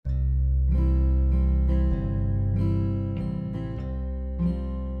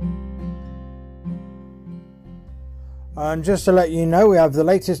And just to let you know, we have the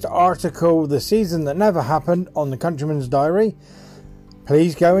latest article, The Season That Never Happened, on the Countryman's Diary.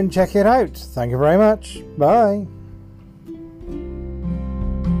 Please go and check it out. Thank you very much. Bye.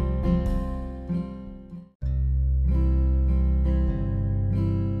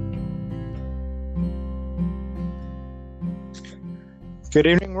 Good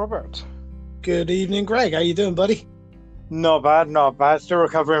evening, Robert. Good evening, Greg. How you doing, buddy? Not bad, not bad. Still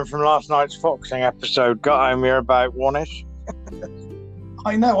recovering from last night's foxing episode. Got home here about 1ish.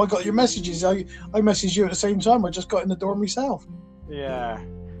 I know. I got your messages. I messaged you at the same time. I just got in the door myself. Yeah.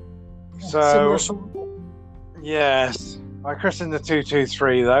 Similar So, sort of- yes. I christened the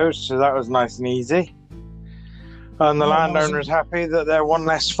 223 though, so that was nice and easy. And the Oh, landowner's happy that they're one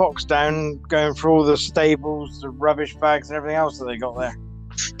less fox down going through all the stables, the rubbish bags and everything else that they got there.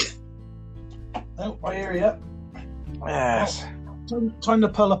 Oh, I hear you. Yes. Time to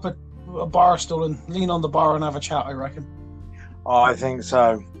pull up a bar stool and lean on the bar and have a chat, I reckon. Oh, I think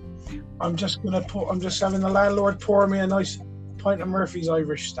so. I'm just having the landlord pour me a nice pint of Murphy's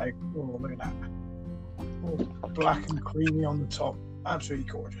Irish Stout. Oh, look at that. Oh, black and creamy on the top.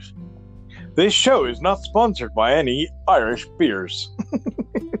 Absolutely gorgeous. This show is not sponsored by any Irish beers.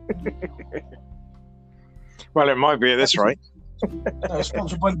 Well, it might be at this rate.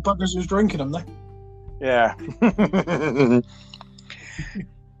 Sponsored by the buggers who's drinking them, though. Yeah.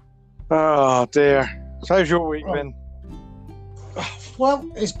 Oh, dear. So how's your week been? Well,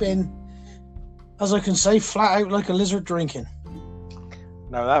 it's been, as I can say, flat out like a lizard drinking.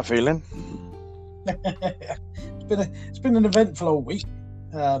 Know that feeling. It's been an eventful old week.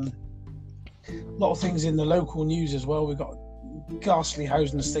 A lot of things in the local news as well. We've got ghastly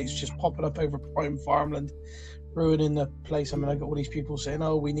housing estates just popping up over prime farmland, ruining the place. I mean, I got all these people saying,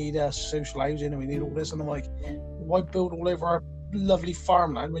 "Oh, we need social housing and we need all this," and I'm like, "Why build all over our lovely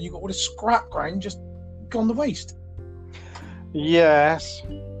farmland when you got all this scrap ground just gone to waste?" Yes.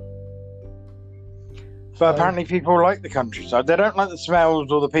 But apparently people like the countryside. They don't like the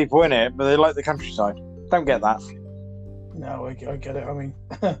smells or the people in it, but they like the countryside. Don't get that. No, I get it. I mean,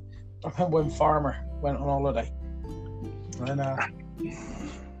 I remember when Farmer went on holiday, and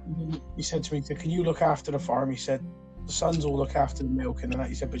he said to me, "Can you look after the farm?" He said, "The sons will look after the milk and that."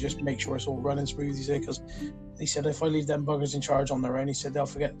 He said, "But just make sure it's all running smooth." He said, "Because," he said, "if I leave them buggers in charge on their own," he said, "they'll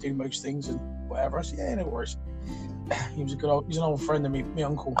forget to do most things and whatever." I said, "Yeah, no worries." He's an old friend of me, my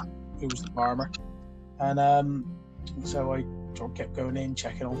uncle, who was the farmer, and so I sort of kept going in,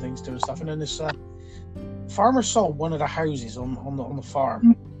 checking on things, doing stuff, and then this farmer sold one of the houses on the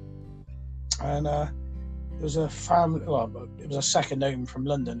farm, and it was a family. Well, it was a second home from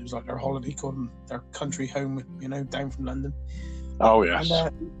London. It was like their holiday, called them their country home, down from London. Oh yes.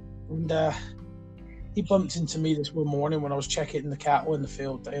 And he bumped into me this one morning when I was checking the cattle in the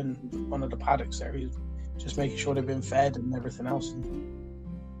field in one of the paddocks there. He was just making sure they'd been fed and everything else. And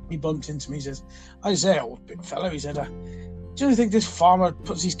he bumped into me. He says, "Isaiah, old big fellow," he said, "do you think this farmer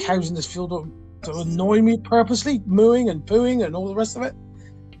puts these cows in this field to annoy me purposely, mooing and pooing and all the rest of it?"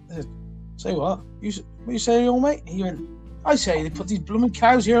 I said, "Say what? What you say, old mate?" He went, "I say they put these blooming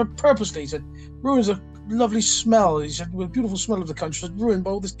cows here purposely." He said, "Ruins a lovely smell." He said, "with a beautiful smell of the country, it's ruined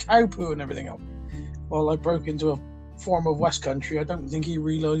by all this cow poo and everything else." Well, I broke into a form of West Country. I don't think he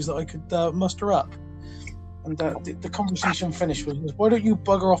realised that I could muster up. And the conversation finished with, "Why don't you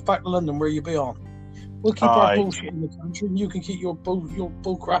bugger off back to London where you belong? We'll keep our bullshit in the country, and you can keep your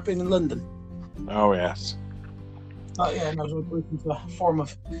bull crap in London." Oh yes. Yeah, and I was broke into a form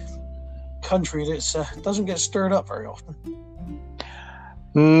of country that doesn't get stirred up very often.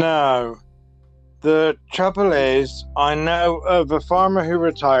 No. The trouble is, I know of a farmer who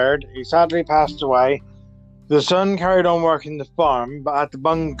retired. He sadly passed away. The son carried on working the farm, but had the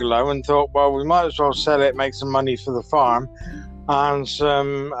bungalow and thought, well, we might as well sell it, make some money for the farm. And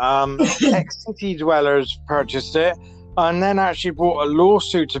some ex-city dwellers purchased it, and then actually brought a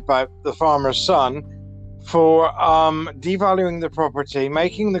lawsuit about the farmer's son for devaluing the property,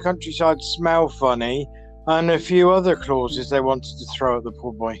 making the countryside smell funny, and a few other clauses they wanted to throw at the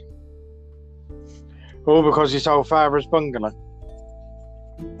poor boy. All because he sold father's bungalow.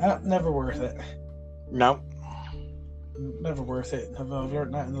 Never worth it. No. Never worth it. I've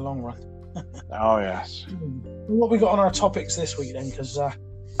learned that in the long run. Oh, yes. What we got on our topics this week then? Because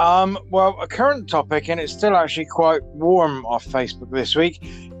well, a current topic, and it's still actually quite warm off Facebook this week,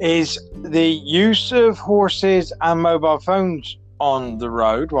 is the use of horses and mobile phones on the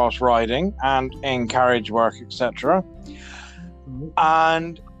road whilst riding and in carriage work, etc.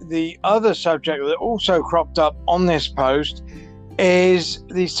 And the other subject that also cropped up on this post is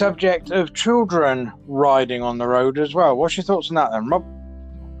the subject of children riding on the road as well. What's your thoughts on that then, Rob?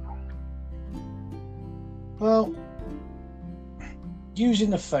 Well, using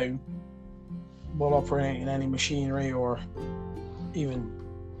the phone while operating any machinery or even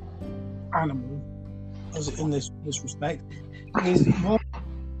animal, as in this respect, is on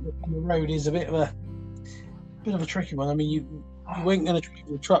the road is a bit of a tricky one. I mean, you ain't going to drive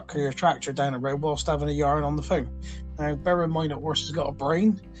your truck or your tractor down the road whilst having a yarn on the phone. Now, bear in mind that horse has got a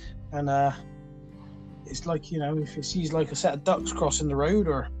brain, and it's like, if it sees like a set of ducks crossing the road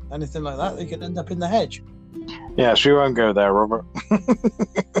or anything like that, they could end up in the hedge. Yes, we won't go there, Robert.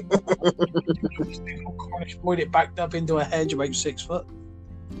 Cornish boyed it backed up into a hedge about 6 foot.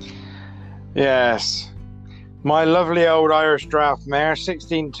 Yes. My lovely old Irish draft mare,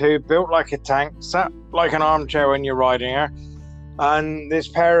 16.2, built like a tank, sat like an armchair when you're riding her. And this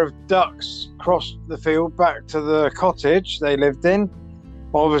pair of ducks crossed the field back to the cottage they lived in.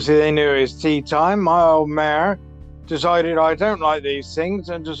 Obviously, they knew it was tea time. My old mare decided I don't like these things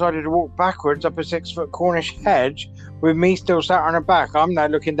and decided to walk backwards up a 6-foot Cornish hedge with me still sat on her back. I'm now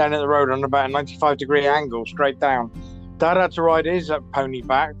looking down at the road on about a 95-degree angle straight down. Dad had to ride his pony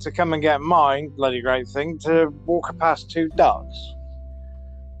back to come and get mine, bloody great thing, to walk her past 2 ducks.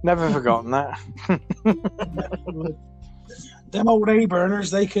 Never forgotten that. Them old A-burners,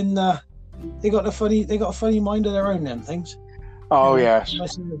 they can they got a funny mind of their own, them things. Oh, yes.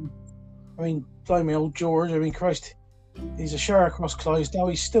 I mean, blimey, old George, I mean, Christ, he's a share across Clydesdale.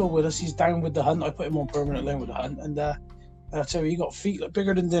 He's still with us. He's down with the hunt. I put him on permanent loan with the hunt, and I tell you, he got feet like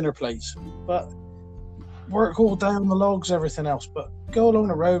bigger than dinner plates. But work all day on the logs, everything else. But go along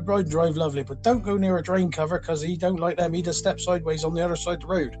the road, ride and drive lovely, but don't go near a drain cover because he don't like them. He just step sideways on the other side of the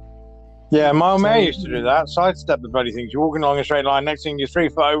road. Yeah, my old mare used to do that. Sidestep the bloody things. You're walking along a straight line, next thing you're 3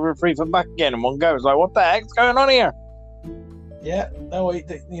 foot over, 3 foot back again in one go. It's like, what the heck's going on here? Yeah, no, like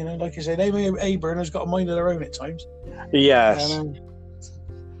I said, A-burners got a mind of their own at times. Yes. And,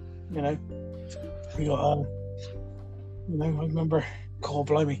 we got, I remember, God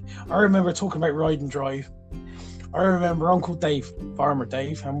blimey, I remember talking about ride and drive. I remember Uncle Dave, Farmer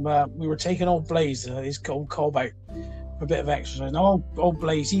Dave, and we were taking old Blaze, his old cob out for a bit of exercise. Now, old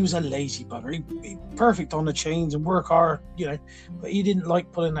Blaze, he was a lazy bugger. He perfect on the chains and work hard, but he didn't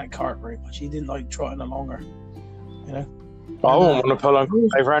like pulling that cart very much. He didn't like trotting along her, I wouldn't want to pull Uncle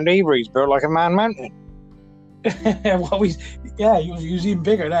Dave around either. He's built like a man mountain. Well, he was even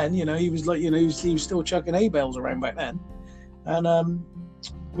bigger then. He was like, he was still chucking hay bales around back then. And I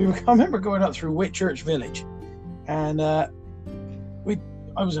remember going up through Whitchurch Village, and I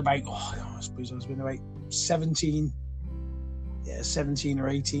was about, I suppose I was about 17 or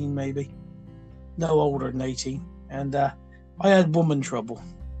 18 maybe, no older than 18, and I had woman trouble,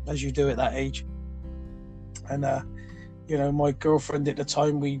 as you do at that age, and my girlfriend at the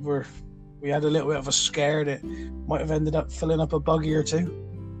time, we had a little bit of a scare that might have ended up filling up a buggy or two,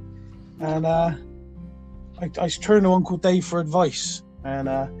 and I turned to Uncle Dave for advice, and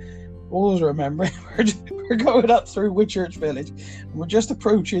always remember we're going up through Whitchurch Village, and we're just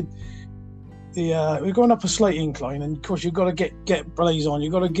approaching we're going up a slight incline, and of course you've got to get Blaze on.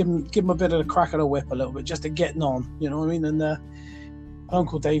 You've got to give him a bit of the crack of the whip a little bit just to getting on. You know what I mean? And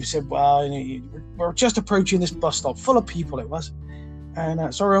Uncle Dave said, "Well, we're just approaching this bus stop full of people." It was,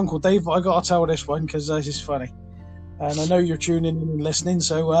 and sorry, Uncle Dave, but I got to tell this one because this is funny. And I know you're tuning in and listening,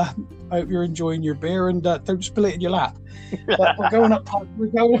 so I hope you're enjoying your beer and don't spill it in your lap. But we're going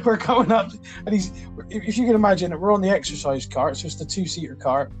up, and if you can imagine it, we're on the exercise cart, it's just a 2-seater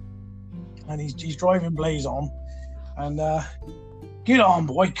cart, and he's driving Blaze on, and get on,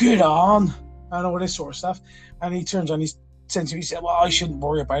 boy, get on, and all this sort of stuff. And he turns on, he said, "Well, I shouldn't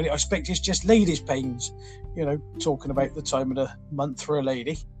worry about it. I expect it's just ladies' pains," talking about the time of the month for a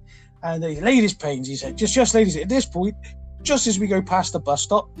lady. And ladies' pains, he said, just ladies. At this point, just as we go past the bus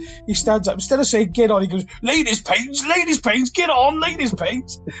stop, he stands up. Instead of saying "get on," he goes, ladies' pains, get on, ladies'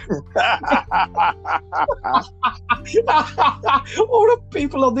 pains." All the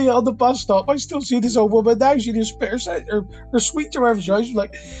people on the bus stop, I still see this old woman now. She just spit her sweet to her eyes,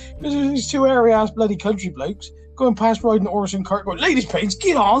 like, these 2 airy ass bloody country blokes going past riding the horse and cart, going, ladies' pains,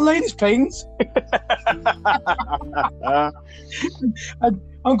 get on, ladies' pains. And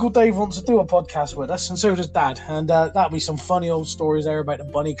Uncle Dave wants to do a podcast with us, and so does Dad, and that'll be some funny old stories there about the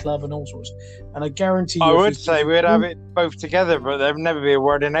Bunny Club and all sorts. And I guarantee you, I would say we'd have it both together, but there'd never be a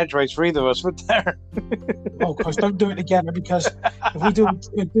word in edgeways for either of us, would there? Oh, of course, don't do it together, because if we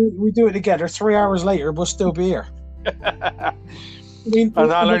do it together, 3 hours later we'll still be here. And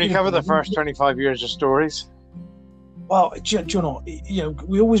I'll only cover the first 25 years of stories. Well, do you know,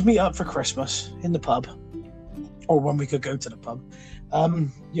 we always meet up for Christmas in the pub, or when we could go to the pub.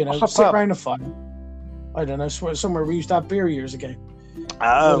 Sit around a fire. I don't know, somewhere we used to have beer years ago.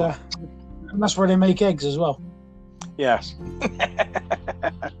 Oh. And that's where they make eggs as well. Yes.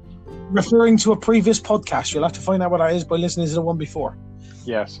 referring to a previous podcast. You'll have to find out what that is by listening to the one before.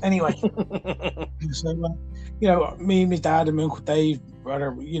 Yes. Anyway, so me, my dad, and my Uncle Dave,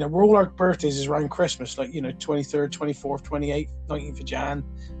 brother, we're all our birthdays is around Christmas, like 23rd, 24th, 28th, 19th of Jan,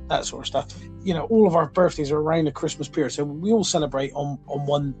 that sort of stuff. All of our birthdays are around the Christmas period, so we all celebrate on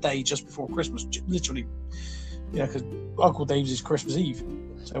one day just before Christmas, literally. Because Uncle Dave's is Christmas Eve,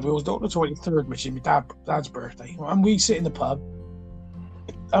 so we always do it on the 23rd, which is my dad's birthday, and we sit in the pub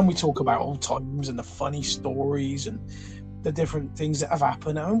and we talk about old times and the funny stories and the different things that have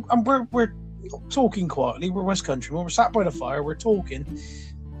happened, and we're talking quietly. We're West Country, when we're sat by the fire, we're talking,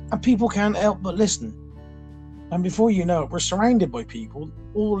 and people can't help but listen. And before you know it, we're surrounded by people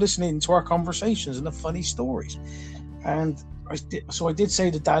all listening to our conversations and the funny stories. And I did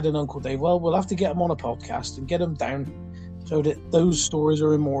say to Dad and Uncle Dave, well, we'll have to get them on a podcast and get them down so that those stories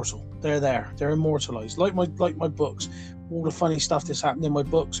are immortal. They're there. They're immortalized. Like my books. All the funny stuff that's happened in my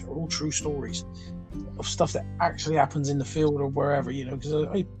books are all true stories of stuff that actually happens in the field or wherever, because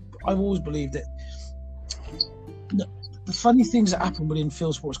I've always believed that the funny things that happen within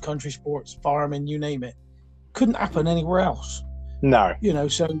field sports, country sports, farming, you name it, couldn't happen anywhere else. No.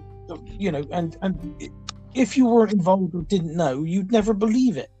 So, and if you weren't involved or didn't know, you'd never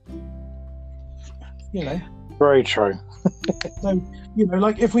believe it. Very true. So,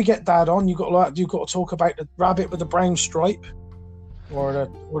 like if we get Dad on, you've got to talk about the rabbit with the brown stripe, or the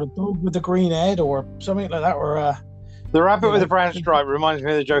dog with the green head, or something like that, or the rabbit with the brown stripe reminds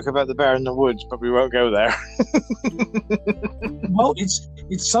me of the joke about the bear in the woods, but we won't go there. Well,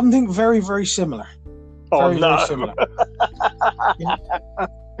 it's something very, very similar. Very similar.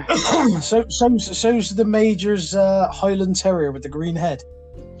 So's the Major's Highland Terrier with the green head.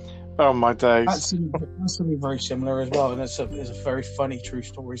 Oh my days! That's something very similar as well, and it's a very funny true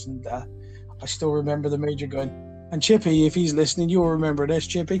stories. And I still remember the Major going, and Chippy, if he's listening, you'll remember this,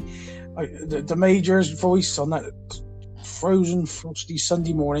 Chippy. The Major's voice on that frozen, frosty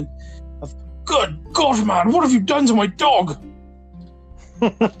Sunday morning of, "Good God, man, what have you done to my dog?" We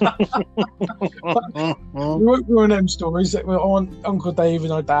won't ruin them stories that we want Uncle Dave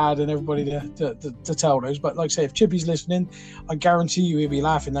and our dad and everybody to tell those. But like I say, if Chippy's listening, I guarantee you he'll be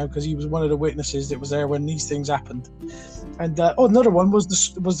laughing now, because he was one of the witnesses that was there when these things happened. And another one was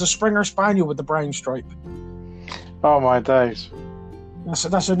the Springer Spaniel with the brown stripe. Oh my days!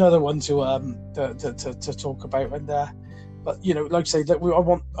 That's another one to talk about. And but like I say, that I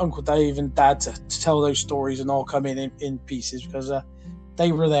want Uncle Dave and Dad to tell those stories and all come in pieces, because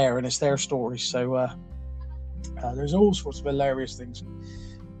they were there and it's their stories. So there's all sorts of hilarious things.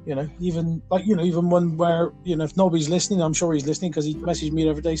 Even one where if nobody's listening, I'm sure he's listening, because he messaged me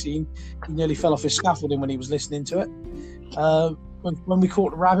the other day saying he nearly fell off his scaffolding when he was listening to it. When we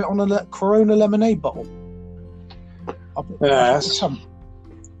caught the rabbit on a Corona lemonade bottle. Yes.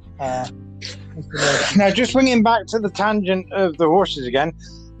 Now, just swinging back to the tangent of the horses again,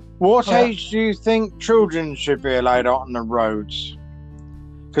 what age do you think children should be allowed out on the roads?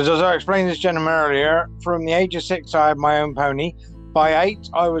 Because as I explained to this gentleman earlier, from the age of 6, I had my own pony. By 8,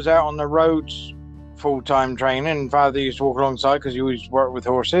 I was out on the roads full-time training. Father used to walk alongside because he always worked with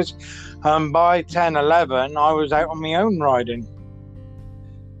horses. By 10, 11, I was out on my own riding.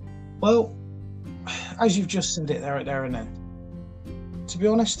 Well, as you've just said it there and then, to be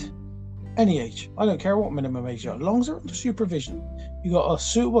honest, any age, I don't care what minimum age you are, as long as they're under supervision, you got a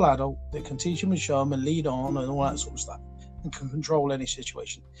suitable adult that can teach them and show them and lead on and all that sort of stuff, and can control any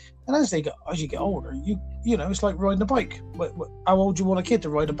situation. And as you get older, you it's like riding a bike. How old do you want a kid to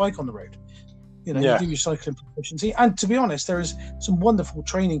ride a bike on the road? You do your cycling proficiency. And to be honest, there's some wonderful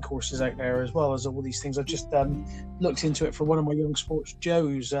training courses out there as well as all these things. I've just looked into it for one of my young sports, Joe,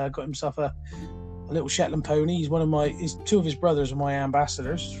 who's got himself a little Shetland pony. He's two of his brothers are my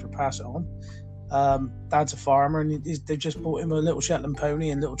ambassadors for Pass It On. Dad's a farmer, and they've just bought him a little Shetland pony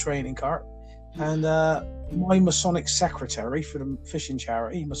and little training cart. And my Masonic secretary for the fishing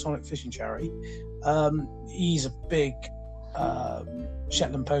charity, Masonic Fishing Charity, he's a big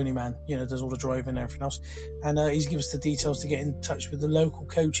Shetland pony man, does all the driving and everything else. And he's given us the details to get in touch with the local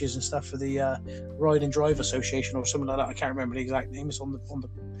coaches and stuff for the Ride and Drive Association or something like that. I can't remember the exact name. It's on the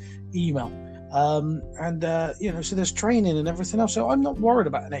email. So there's training and everything else. So I'm not worried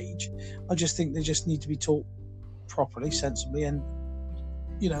about an age. I just think they just need to be taught properly, sensibly, and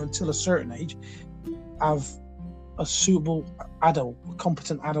until a certain age, have a suitable adult, a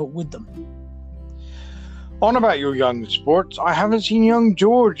competent adult with them. On about your young sports, I haven't seen young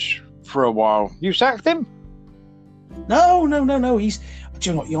George for a while. You sacked him? No. He's,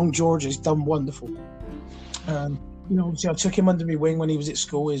 young George has done wonderful. Obviously I took him under my wing when he was at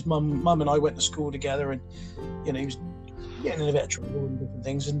school. His mum and I went to school together, and he was getting in a bit of trouble and different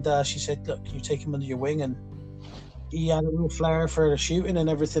things. And she said, "Look, you take him under your wing." And he had a real flair for the shooting and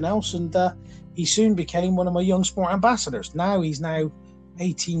everything else. And he soon became one of my young sport ambassadors. He's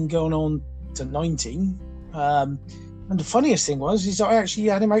 18 going on to 19. And the funniest thing was, I actually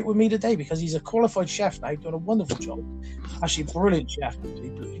had him out with me today because he's a qualified chef now, doing a wonderful job. Actually, brilliant chef.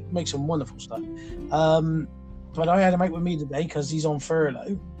 He makes some wonderful stuff. But I had him out with me today because he's on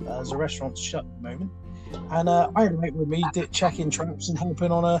furlough, as the restaurant's shut at the moment. And I had him out with me checking traps and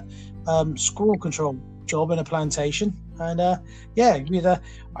helping on a squirrel control job in a plantation. And I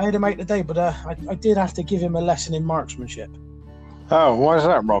had him out today, but I did have to give him a lesson in marksmanship. Oh, why is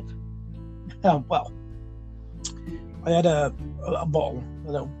that, Rob? Well, I had a bottle,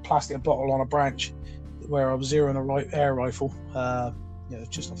 a little plastic bottle on a branch where I was zeroing a air rifle,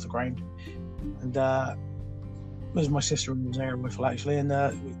 just off the ground. And it was my sister-in-law's air rifle, actually, and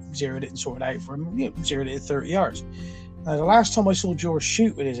we zeroed it and sorted it out for him. Zeroed it at 30 yards. Now, the last time I saw George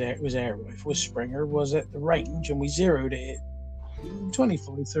shoot with his air rifle with Springer was at the range, and we zeroed it at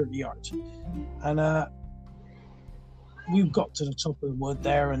 25, 30 yards. And we got to the top of the wood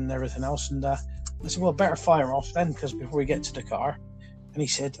there and everything else, and I said, "Well, better fire off then, because before we get to the car." And he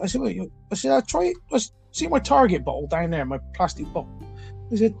said, "I said, I'll try it. Let's see my target bottle down there, my plastic bottle."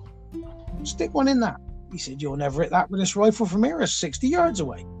 I said, "Stick one in that." He said, "You'll never hit that with this rifle from here. It's 60 yards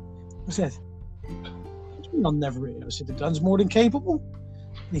away." I said, "I'll never hit it." I said, "The gun's more than capable."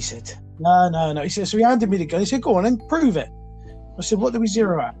 And he said, No. He said, so he handed me the gun. He said, "Go on and prove it." I said, "What did we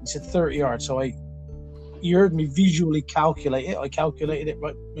zero at?" He said, 30 yards. So you heard me visually calculate it. I calculated it,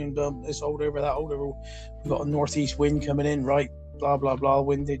 right, and this hold over, that hold over. We've got a northeast wind coming in, right, blah, blah, blah,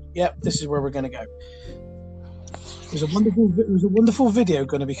 winded. Yep, this is where we're going to go. There's a wonderful video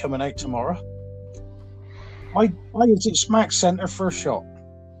going to be coming out tomorrow. I was at smack centre first shot.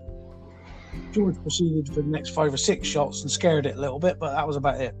 George proceeded for the next 5 or 6 shots and scared it a little bit, but that was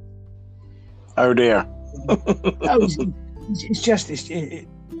about it. Oh dear. It's just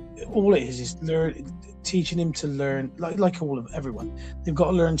all it is teaching him to learn, like everyone. They've got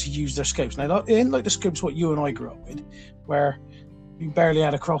to learn to use their scopes. Now, it ain't like the scopes what you and I grew up with, where you barely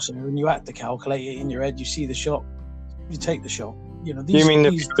had a crosshair and you had to calculate it in your head. You see the shot, you take the shot. You know, you mean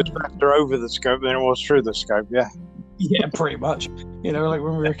it's better over the scope than it was through the scope? Yeah. Yeah, pretty much. Like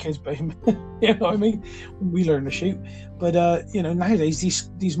when we were kids, but you know what I mean? We learned to shoot. But nowadays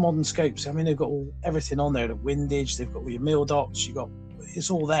these modern scopes, I mean, they've got everything on there, the windage, they've got all your mil dots, it's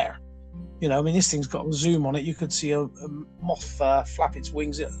all there. This thing's got a zoom on it. You could see a moth flap its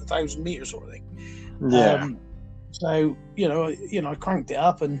wings at 1,000 meters sort of thing. Yeah. So I cranked it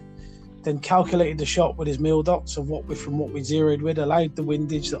up and then calculated the shot with his mil dots of what we zeroed with, allowed the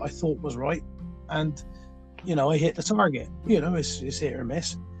windage that I thought was right, and I hit the target. It's hit or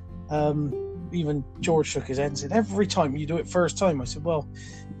miss. Even George shook his head and said, "Every time you do it first time." I said, "Well,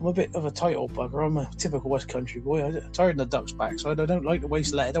 I'm a bit of a tight old bugger. I'm a typical West Country boy. I'm tired of the duck's backside. I don't like to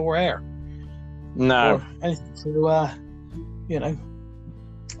waste lead or air." No. Or anything.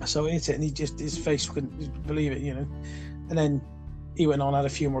 So it hit it, and his face couldn't believe it, And then he went on, had a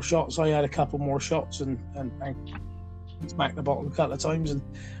few more shots. I had a couple more shots and smacked the bottle a couple of times. And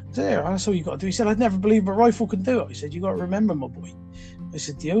I said, "That's all you got to do." He said, "I'd never believe a rifle can do it." I said, "You got to remember, my boy." I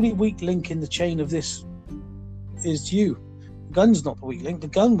said, "The only weak link in the chain of this is you. The gun's not the weak link. The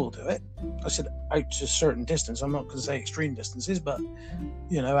gun will do it." I said, "Out to a certain distance." I'm not going to say extreme distances, but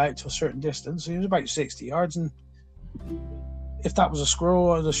out to a certain distance. He was about 60 yards, and if that was a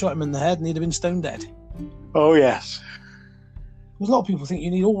squirrel, I'd have shot him in the head and he'd have been stone dead. Oh yes. A lot of people think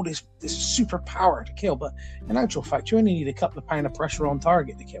you need all this super power to kill, but in actual fact, you only need a couple of pound of pressure on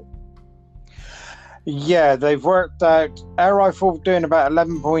target to kill. Yeah, they've worked out air rifle doing about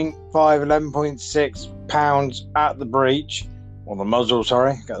 11.5, 11.6 pounds at the breech, or the muzzle,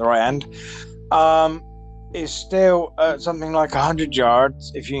 sorry, got the right end. Is still something like 100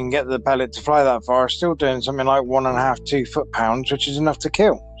 yards. If you can get the pellet to fly that far, still doing something like 1.5, 2 foot-pounds, which is enough to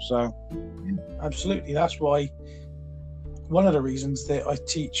kill. So, absolutely, that's why. One of the reasons that I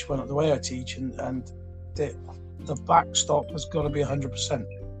teach, the way I teach, and the backstop has got to be 100%.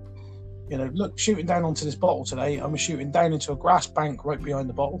 Look, shooting down onto this bottle today, I'm shooting down into a grass bank right behind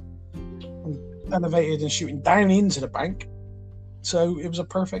the bottle. I'm elevated and shooting down into the bank. So it was a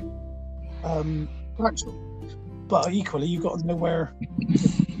perfect backstop. But equally, you've got to know where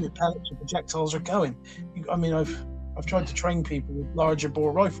your pellets and projectiles are going. I've tried to train people with larger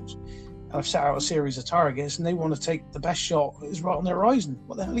bore rifles. And I've set out a series of targets, and they want to take the best shot that is right on their horizon.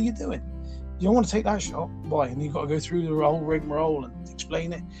 What the hell are you doing? You don't want to take that shot. Why? And you've got to go through the whole rigmarole and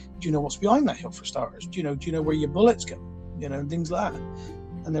explain it. Do you know what's behind that hill, for starters? Do you know where your bullets go? And things like that.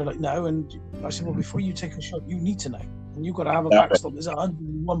 And they're like, "No." And I said, "Well, before you take a shot, you need to know. and you've got to have a Yeah. backstop that's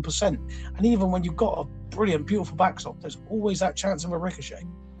 101%. And even when you've got a brilliant, beautiful backstop, there's always that chance of a ricochet.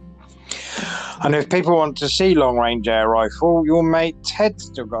 And if people want to see long range air rifle, your mate Ted's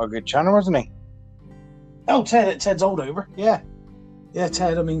still got a good channel, hasn't he? Oh, Ted's old over. Yeah,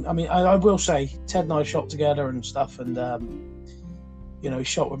 Ted. I mean, I will say, Ted and I shot together and stuff, and he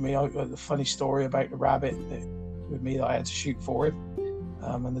shot with me. The funny story about the rabbit with me that I had to shoot for him,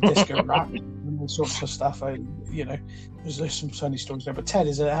 and the disco rat and all sorts of stuff. There's some funny stories there. But Ted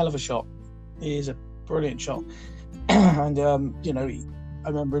is a hell of a shot. He is a brilliant shot, and I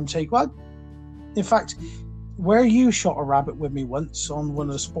remember him take one. In fact, where you shot a rabbit with me once on one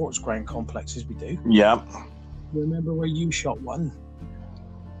of the sports ground complexes we do. Yeah. You remember where you shot one?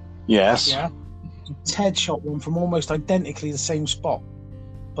 Yes. Yeah. Ted shot one from almost identically the same spot,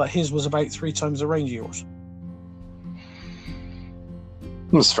 but his was about 3 times the range of yours.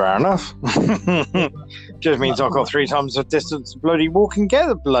 That's fair enough. Just means I've got 3 times the distance to bloody walk and get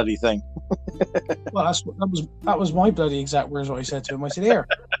the bloody thing. Well, that was my bloody exact words. What I said to him. I said, "Here,"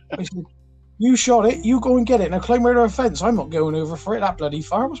 I said, "You shot it. You go and get it. Now climb over the fence. I'm not going over for it. That bloody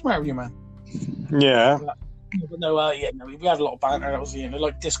far. What's the matter with you, man?" Yeah. But no, we had a lot of banter. That was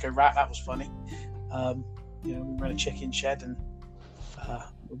like Disco Rat. That was funny. We were in a chicken shed, and a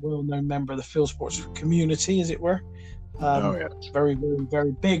well-known member of the field sports community, as it were. Very, very,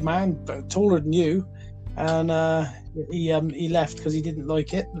 very big man, taller than you, and he left because he didn't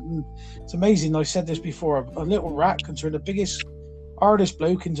like it. And it's amazing. I said this before. A little rat can turn the biggest, hardest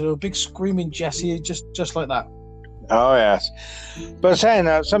bloke into a big screaming Jesse, just like that. Oh yes. But saying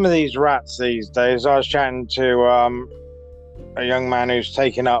that, some of these rats these days, I was chatting to a young man who's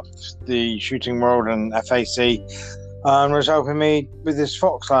taken up the shooting world and FAC, and was helping me with this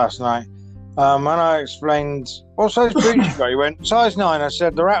fox last night. When I explained what size boot you got, he went, size 9. I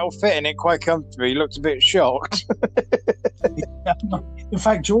said, the rat will fit in it quite comfortably. He looked a bit shocked. In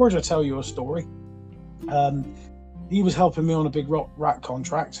fact, George will tell you a story. He was helping me on a big rat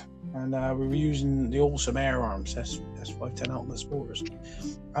contract, and we were using the awesome Air Arms S510 Ultimate Sporters,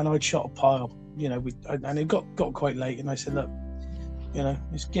 and I'd shot a pile. And it got quite late, and I said, look,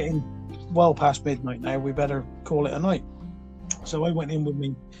 it's getting well past midnight now. We better call it a night. So I went in with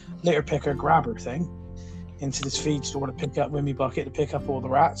me litter picker grabber thing into this feed store to pick up with me bucket to pick up all the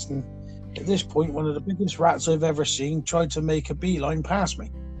rats, and at this point one of the biggest rats I've ever seen tried to make a beeline past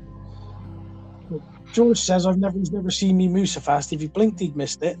me. George says he's never seen me move so fast. If he blinked he'd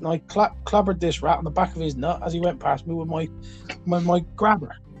missed it, and I clobbered this rat on the back of his nut as he went past me with my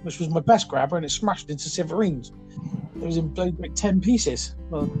grabber, which was my best grabber, and it smashed into smithereens. It was in like 10 pieces.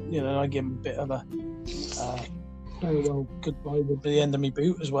 Well, I gave him a bit of a very well goodbye with the end of my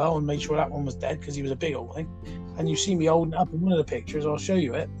boot as well, and made sure that one was dead because he was a big old thing. And you see me holding it up in one of the pictures. I'll show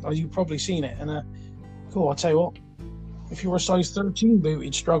you it, or you've probably seen it. And cool, I'll tell you what, if you were a size 13 boot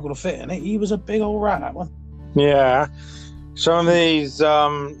he'd struggle to fit in it. He was a big old rat, that one. Yeah, some of these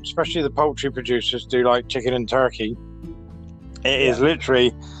especially the poultry producers do like chicken and turkey. It is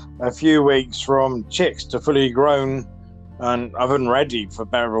literally a few weeks from chicks to fully grown and oven ready, for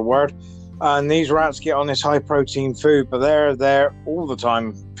better of a word. And these rats get on this high protein food, but they're there all the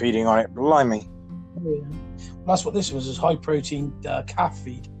time feeding on it. Blimey. Oh, yeah. Well, that's what this was, is high protein calf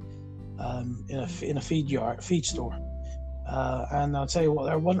feed in a feed store. And I'll tell you what,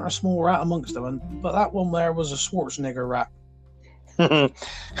 there wasn't a small rat amongst them, but that one there was a Schwarzenegger rat.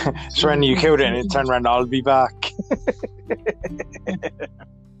 So when you killed it and it turned around, I'll be back.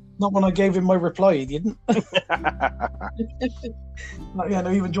 Not when I gave him my reply, he didn't.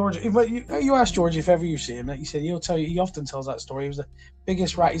 Even George. You asked George if ever you see him. He said he'll tell you. He often tells that story. He was the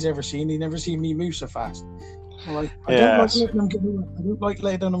biggest rat he's ever seen. He never seen me move so fast. I don't like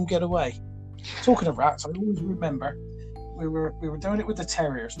letting them get away. Talking of rats, I always remember we were doing it with the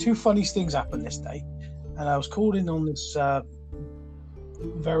terriers. 2 funny things happened this day, and I was called in on this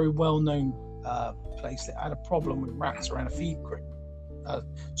very well-known place that had a problem with rats around a feed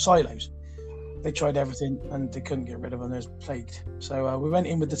silos. They tried everything and they couldn't get rid of them. There's plagued. So we went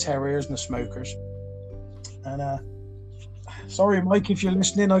in with the terriers and the smokers. And sorry, Mike, if you're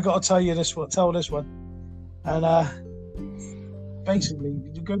listening, I got to tell this one. And basically,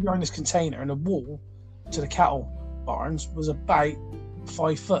 you go behind this container, and the wall to the cattle barns was about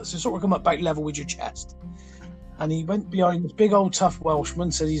 5 foot, so sort of come up back level with your chest. And he went behind this big old tough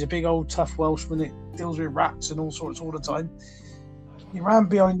Welshman. Said he's a big old tough Welshman that deals with rats and all sorts all the time. He went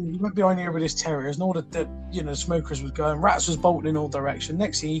behind here with his terriers, and all the smokers was going. Rats was bolting in all directions.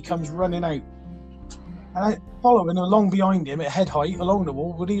 Next thing, he comes running out, and I following along behind him at head height along the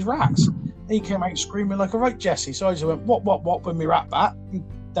wall with these rats. He came out screaming like a right Jesse. So I just went what with me rat bat and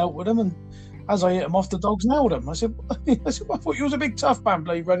dealt with him, and as I hit him off, the dogs nailed him. I said, I thought you was a big tough man,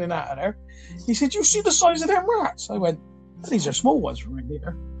 bloody running out of there. He said, you see the size of them rats? I went, these are small ones from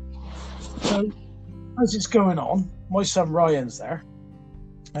here. So as it's going on, my son Ryan's there,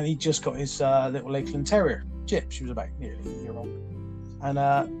 and he just got his little Lakeland Terrier, Jip. She was about nearly a year old.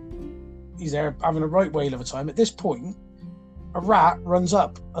 And he's there having a right whale of a time. At this point, a rat runs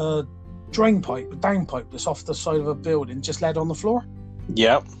up a drain pipe, a down pipe that's off the side of a building, just led on the floor.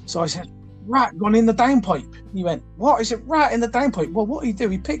 Yep. So I said, rat gone in the downpipe. And he went, what? I said, rat in the downpipe. Well, what did he do?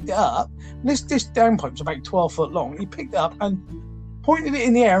 He picked it up. And this downpipe's about 12 foot long. He picked it up and pointed it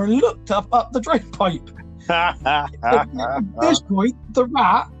in the air and looked up the drain pipe. At this point, the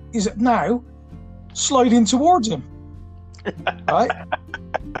rat is now sliding towards him. Right?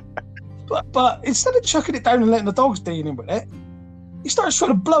 But instead of chucking it down and letting the dogs deal in with it, he starts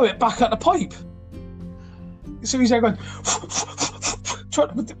trying to blow it back out the pipe. So he's there going,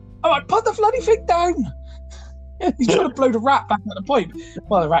 I'm like, put the bloody thing down. He's trying to blow the rat back out the pipe.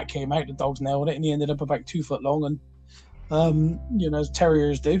 Well, the rat came out, the dogs nailed it, and he ended up about 2 foot long. And, as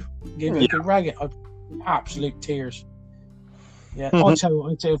terriers do, gave it a good ragging. Absolute tears. Yeah, I'll tell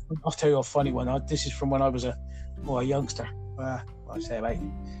you a funny one. This is from when I was a youngster. I say about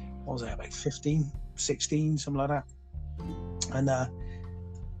 15, 16, something like that. And the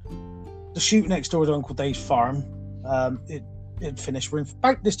shoot next door to Uncle Dave's farm, it finished. We're in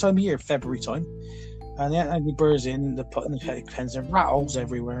about this time of year, February time, and they had the birds in, they're putting the pens and rattles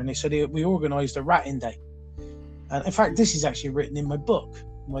everywhere. And they said we organised a ratting day. And in fact, this is actually written in my book,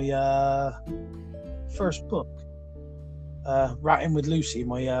 my first book, Ratting with Lucy,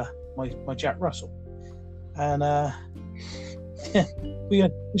 my Jack Russell. And we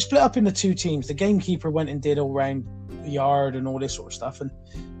split up into two teams. The gamekeeper went and did all around the yard and all this sort of stuff, and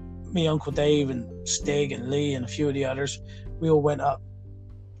me, Uncle Dave, and Stig and Lee and a few of the others, we all went up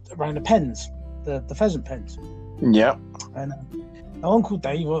around the pens, the pheasant pens. Yeah. And Uncle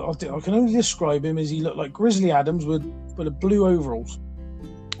Dave, I can only describe him as he looked like Grizzly Adams with a blue overalls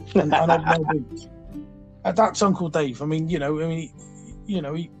and no boots. That's Uncle Dave. I mean, he'd be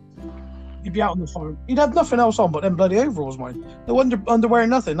out on the farm. He'd have nothing else on but them bloody overalls, mine. No underwear,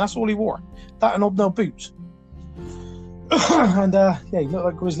 nothing. That's all he wore. That and hobnail boots. And he looked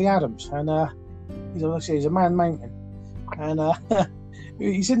like Grizzly Adams. And he's a man mountain. And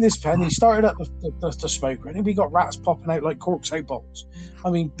he's in this pen. He started up the smoker, and we got rats popping out like corks out bottles.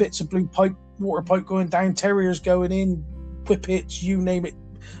 I mean, bits of blue pipe, water pipe going down, terriers going in, whippets, you name it.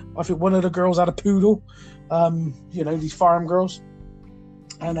 I think one of the girls had a poodle. These farm girls.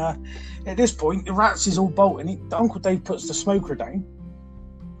 And at this point, the rats is all bolting. Uncle Dave puts the smoker down,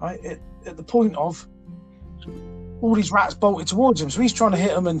 right, at the point of all these rats bolted towards him. So he's trying to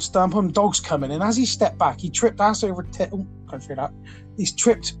hit them and stamp them. Dogs coming. And as he stepped back, he tripped ass over... can't figure that. He's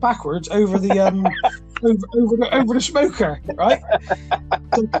tripped backwards over the over the smoker, right?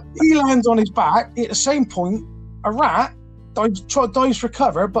 So he lands on his back. At the same point, a rat dives for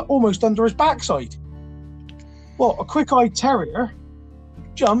cover, but almost under his backside. Well, a quick-eyed terrier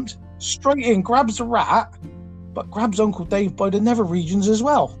jumped straight in, grabs the rat, but grabs Uncle Dave by the nether regions as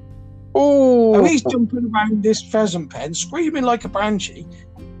well. Oh! And he's jumping around this pheasant pen, screaming like a banshee,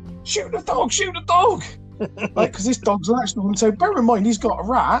 shoot the dog, shoot the dog! Like, because this dog's latched on. So bear in mind, he's got a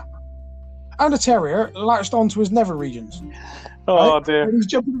rat and a terrier latched onto his nether regions. Oh, right? dear. And he's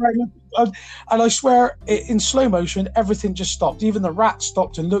jumping around, and I swear, in slow motion, everything just stopped. Even the rat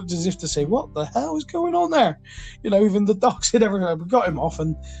stopped and looked as if to say, what the hell is going on there? Even the dogs and everything. We got him off,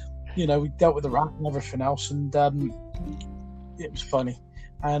 and, we dealt with the rat and everything else, and it was funny.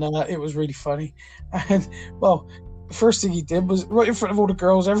 And it was really funny. And, well, the first thing he did was, right in front of all the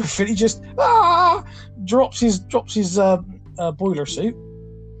girls, everything, he just, drops his boiler suit,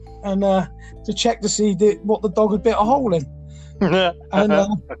 and to check to see what the dog had bit a hole in. And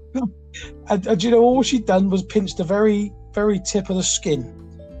all she'd done was pinch the very, very tip of the skin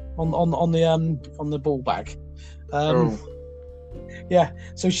on the ball bag. Yeah,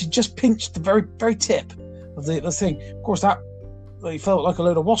 so she just pinched the very, very tip of the thing. Of course, that felt like a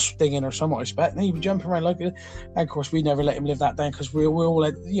load of wasp stinging or something, I expect. And he would jump around like it. And of course, we never let him live that down, because we're all,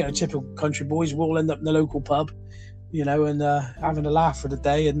 typical country boys. We all end up in the local pub, and having a laugh for the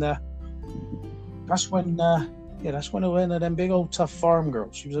day. And that's when one of them big old tough farm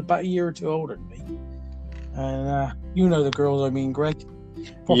girls. She was about a year or two older than me. And the girls I mean, Greg.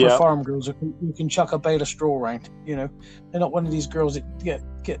 Proper farm girls who can chuck a bale of straw around. They're not one of these girls that get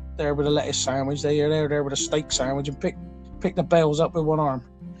there with a lettuce sandwich. They're there with a steak sandwich and pick the bales up with one arm.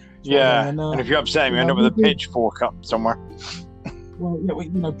 Yeah, and if you upset him, you end up with a pitchfork up somewhere.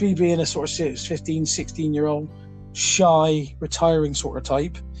 Well, BB in a sort of 15, 16-year-old, shy, retiring sort of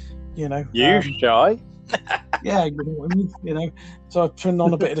type. You know, shy? Yeah, you know what I mean. You know, so I turned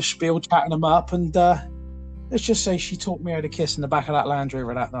on a bit of the spiel, chatting them up, and let's just say she taught me how to kiss in the back of that Land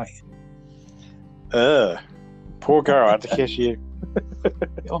Rover that night. Poor girl had to kiss you.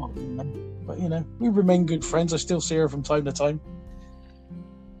 Oh, man. But you know, we remain good friends. I still see her from time to time.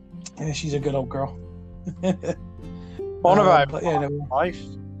 Yeah, she's a good old girl. On about but, yeah, no, life.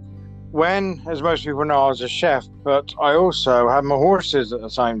 When, as most people know, I was a chef, but I also had my horses at the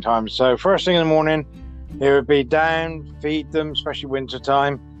same time. So first thing in the morning, it would be down, feed them, especially winter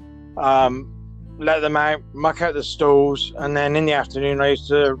time, let them out, muck out the stalls, and then in the afternoon I used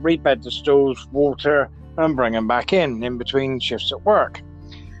to rebed the stalls, water, and bring them back in between shifts at work.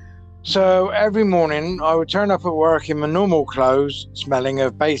 So every morning I would turn up at work in my normal clothes, smelling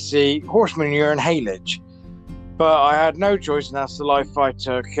of basic horse manure and haylage. But I had no choice, and that's the life I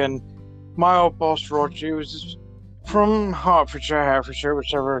took. And my old boss, Roger, was from Hertfordshire,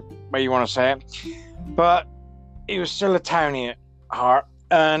 whichever way you want to say it. But he was still a townie at heart.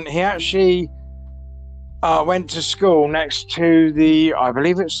 And he actually went to school next to I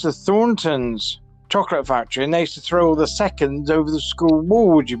believe it's the Thorntons chocolate factory. And they used to throw all the seconds over the school wall,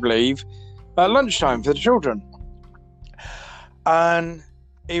 would you believe, at lunchtime for the children. And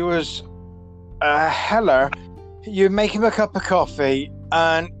he was a heller. You'd make him a cup of coffee,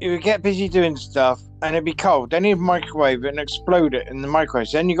 and he would get busy doing stuff, and it'd be cold. Then he'd microwave it and explode it in the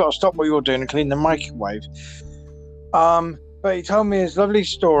microwave. Then you got to stop what you're doing and clean the microwave. But he told me his lovely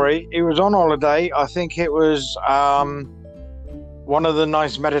story. He was on holiday. I think it was one of the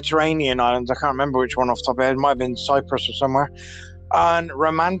nice Mediterranean islands. I can't remember which one off the top of my head. It might have been Cyprus or somewhere. And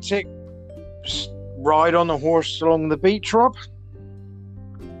romantic ride on the horse along the beach, Rob.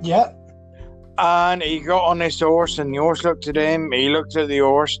 yeah. And he got on this horse, and the horse looked at him, he looked at the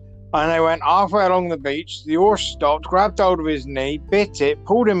horse, and they went halfway along the beach. The horse stopped, grabbed hold of his knee, bit it,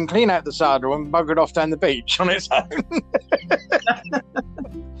 pulled him clean out the saddle, and buggered off down the beach on its own.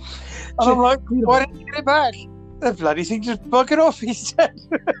 And I'm like, why didn't you get it back? The bloody thing just buggered off, he said.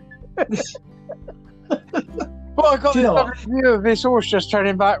 But I got this lovely view of this horse just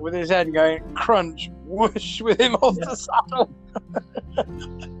turning back with his head going crunch, whoosh, with him off the saddle.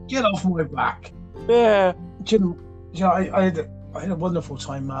 Get off my back. Yeah. I had a wonderful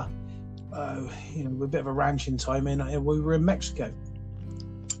time, you know, with a bit of a ranching time. We were in Mexico,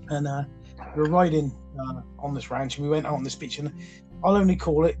 and we were riding on this ranch, and we went out on this beach, and I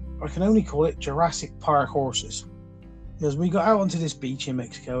can only call it Jurassic Park horses, because we got out onto this beach in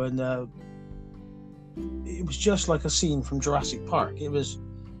Mexico, and it was just like a scene from Jurassic Park. It was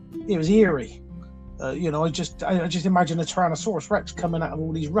eerie. You know, I just imagine a Tyrannosaurus Rex coming out of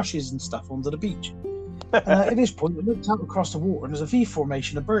all these rushes and stuff onto the beach. At this point, I looked out across the water, and there's a V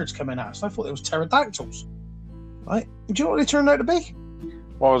formation of birds coming out. So I thought it was pterodactyls. Right? Do you know what they turned out to be?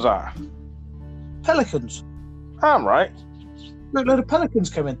 What was that? Pelicans. I'm right. Look, load of pelicans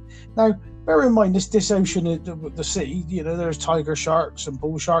coming. Now, bear in mind this ocean, the sea. You know, there's tiger sharks and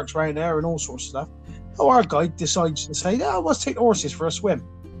bull sharks around there, and all sorts of stuff. So our guide decides to say, let's take the horses for a swim.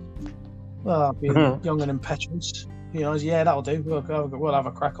 Well, being young and impetuous, you know, yeah, that'll do. We'll have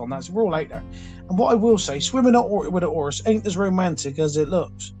a crack on that. So we're all out there. And what I will say, swimming with a horse ain't as romantic as it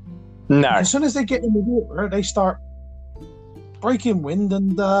looks. No. As soon as they get in the water, they start breaking wind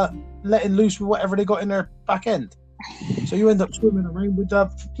and letting loose with whatever they got in their back end. So you end up swimming around with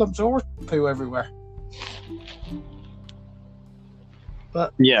clumps of horse poo everywhere.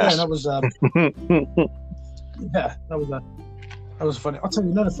 But yes. yeah, that was that was funny. I'll tell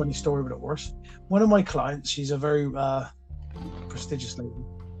you another funny story with a horse. One of my clients, she's a very prestigious lady,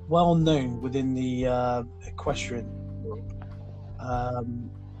 well known within the equestrian world.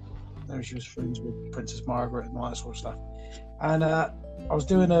 She was friends with Princess Margaret and all that sort of stuff. And I was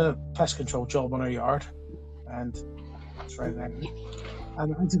doing a pest control job on her yard, and it's right there.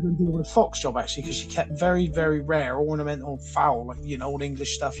 And I had to go and deal with a fox job actually, because she kept very, very rare ornamental fowl, like, you know, old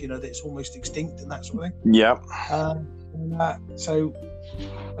English stuff, you know, that's almost extinct and that sort of thing. Yep. So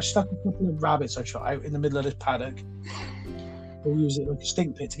I stuck a couple of rabbits I shot out in the middle of this paddock. We used it like a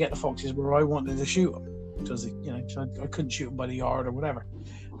stink pit to get the foxes where I wanted to shoot them, because, you know, so I couldn't shoot them by the yard or whatever.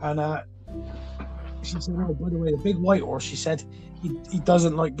 And she said, "Oh, by the way, the big white horse," she said, he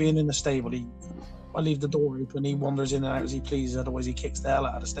doesn't like being in the stable. I leave the door open, he wanders in and out as he pleases, otherwise he kicks the hell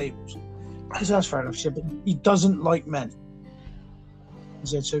out of the stables. I said, "That's fair enough." She said, "But he doesn't like men." I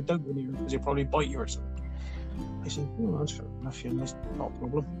said, "So don't go near him, because he'll probably bite you or something." I said, "Oh, that's fair enough, you know, that's not a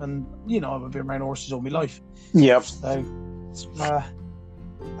problem." And, you know, I've been around horses all my life. Yep. So,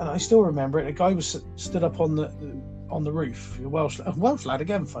 and I still remember it. A guy was stood up on the roof, a Welsh lad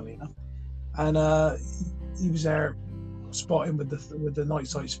again, funny enough. And he was there spotting with the night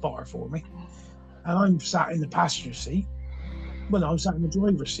sight spotter for me, and I'm sat in the passenger seat. Well, I'm sat in the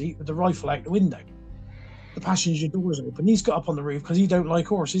driver's seat with the rifle out the window. The passenger door's open. He's got up on the roof because he don't like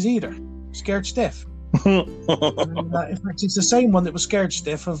horses either. Scared stiff. And, in fact, it's the same one that was scared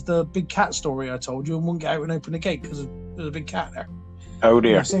stiff of the big cat story I told you and wouldn't get out and open the gate because there's a big cat there. Oh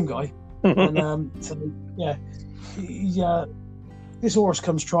dear. Yeah, same guy. And so yeah, this horse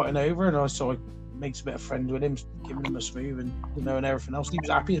comes trotting over, and I makes a bit of friends with him, giving him a smooth and and everything else. He was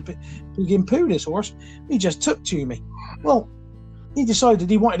happy as pig in poo. This horse, he just took to me. Well, he decided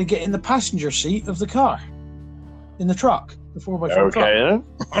he wanted to get in the passenger seat of the car, in the truck, the 4x4 truck.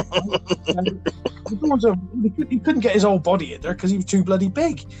 He couldn't get his whole body in there because he was too bloody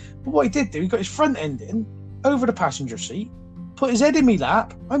big. But what he did do, he got his front end in over the passenger seat, put his head in my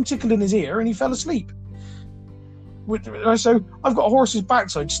lap. I'm tickling his ear, and he fell asleep. So I've got a horse's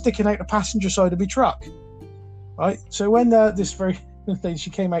backside sticking out the passenger side of my truck. Right. So when this very thing, she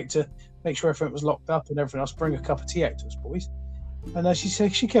came out to make sure everything was locked up and everything else, bring a cup of tea out to us boys. And she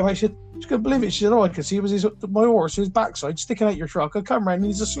came out, she said, she couldn't believe it. She said, all I could see was my horse, his backside, sticking out your truck. I come round and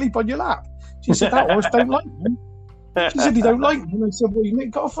he's asleep on your lap. She said, that horse don't like me. She said, he don't like me. And I said, well, you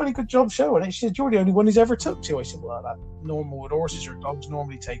got a funny good job showing it. She said, you're the only one he's ever took to. I said, well, that's normal with horses or dogs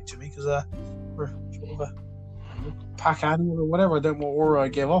normally take to me because we're sort of a pack animal or whatever. I don't know what aura I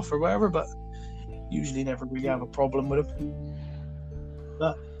give off or whatever, but usually never really have a problem with him.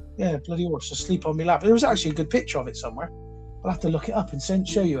 But yeah, bloody horse asleep on my lap. There was actually a good picture of it somewhere. I'll have to look it up and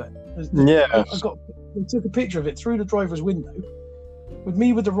show you it. Yeah. They took a picture of it through the driver's window, with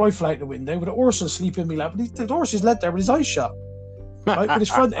me with the rifle out the window, with the horse asleep in my lap. The horse is led there with his eyes shut, right, with his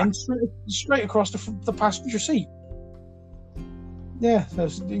front end straight across the passenger seat. Yeah,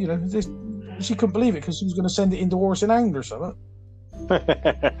 she couldn't believe it because she was going to send it into horse in anger or something.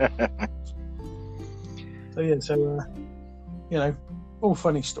 All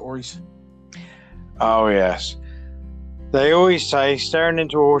funny stories. Oh yes. They always say, staring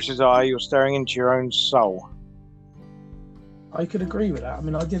into a horse's eye, you're staring into your own soul. I could agree with that. I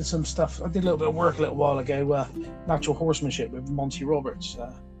mean, I did some stuff. I did a little bit of work a little while ago, natural horsemanship with Monty Roberts.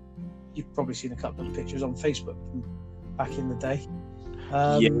 You've probably seen a couple of pictures on Facebook from back in the day.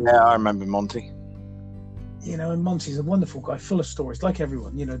 Yeah, I remember Monty. And Monty's a wonderful guy, full of stories, like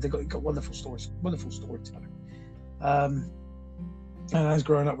everyone. They got wonderful stories, wonderful storyteller. And as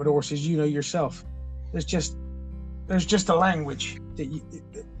growing up with horses, yourself, there's just a language that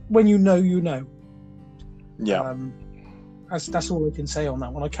when you know. Yeah. That's all I can say on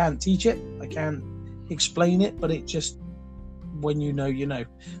that one. I can't teach it. I can't explain it, but it just, when you know. I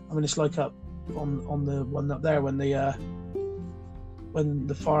mean, it's like up on the one up there when the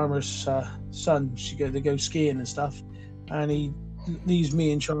farmer's son, they go skiing and stuff, and he leaves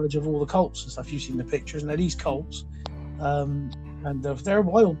me in charge of all the colts and stuff. You've seen the pictures, and they're these colts. And they're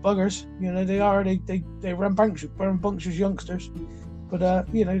wild buggers, they are. They rambunctious youngsters, but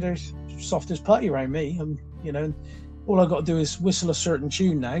they're soft as putty around me. And all I got to do is whistle a certain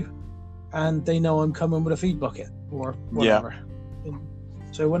tune now, and they know I'm coming with a feed bucket or whatever. Yeah.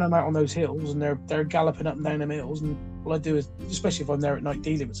 So when I'm out on those hills and they're galloping up and down the hills, and all I do is, especially if I'm there at night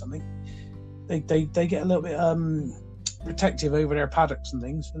dealing with something, they get a little bit protective over their paddocks and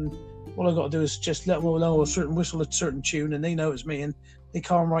things, and all I got to do is just let them know whistle a certain tune, and they know it's me, and they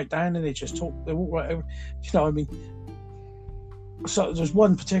calm right down, and they just talk. They walk right over. What I mean? So there's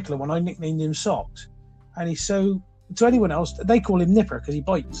one particular one I nicknamed him Socks, and he's so, to anyone else they call him Nipper because he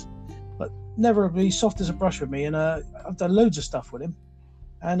bites, but never be soft as a brush with me. And I've done loads of stuff with him,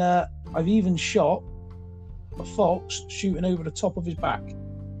 and I've even shot a fox shooting over the top of his back,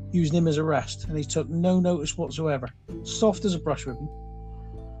 using him as a rest, and he took no notice whatsoever. Soft as a brush with him.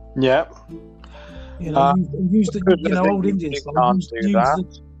 Yeah. Used the old Indian style.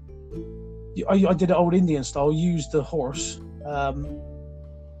 I did it old Indian style. Used the horse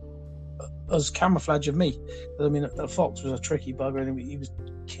as camouflage of me. I mean, the fox was a tricky bugger, and he was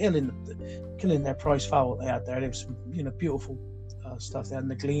killing their prize fowl that they had there. There was some beautiful stuff they had,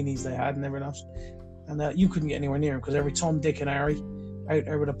 and the gleanies they had, and everything else. And you couldn't get anywhere near him because every Tom, Dick, and Harry out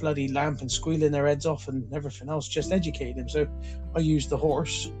there with a bloody lamp and squealing their heads off and everything else just educated him. So I used the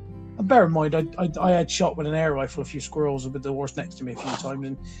horse. And bear in mind, I had shot with an air rifle a few squirrels with the horse next to me a few times,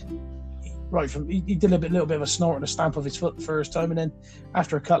 and he did a little bit of a snort and a stamp of his foot the first time, and then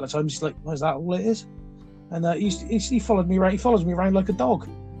after a couple of times he's like, "Is that all it is?" And he followed me around. He follows me around like a dog,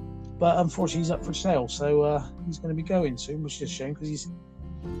 but unfortunately he's up for sale, so he's going to be going soon, which is a shame because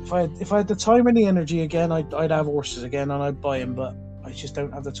if I had the time and the energy again, I'd have horses again and I'd buy them, but I just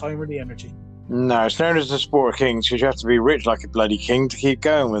don't have the time or the energy. No, it's known as the sport of kings because you have to be rich like a bloody king to keep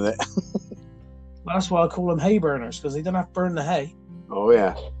going with it. Well, that's why I call them hay burners, because they don't have to burn the hay. Oh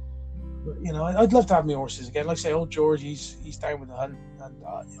yeah. But, I'd love to have my horses again. Like I say, old George, he's down with the hunt, and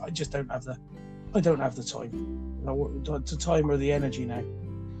I just don't have the time, the time or the energy now.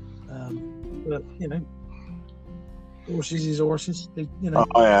 But horses is horses. Oh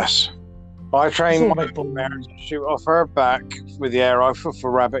yes. I trained my mare to shoot off her back with the air rifle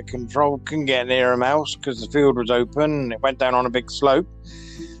for rabbit control. Couldn't get near a mouse because the field was open and it went down on a big slope.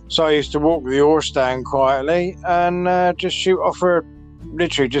 So I used to walk the horse down quietly and just shoot off her,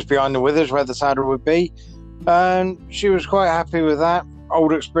 literally just behind the withers where the saddle would be. And she was quite happy with that.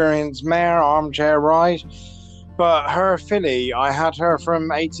 Old experienced mare, armchair ride. But her filly, I had her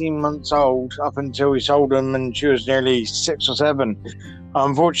from 18 months old up until we sold them, and she was nearly 6 or 7.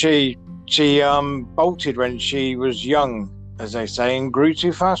 Unfortunately, she bolted when she was young, as they say, and grew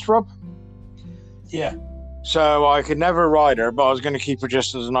too fast, Rob. Yeah. So I could never ride her, but I was going to keep her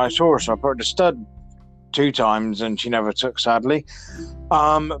just as a nice horse. I put her to stud 2 times, and she never took, sadly.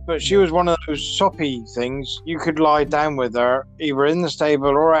 But she was one of those soppy things. You could lie down with her, either in the stable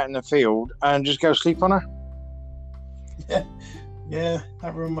or out in the field, and just go sleep on her. Yeah.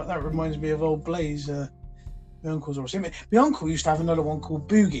 That reminds me of old Blaze, my uncle's horse. My uncle used to have another one called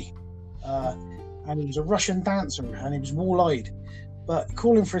Boogie. And he was a Russian dancer, and he was wall-eyed. But you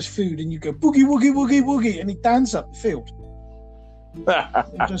call him for his food, and you go boogie woogie woogie woogie, and he'd dance up the field.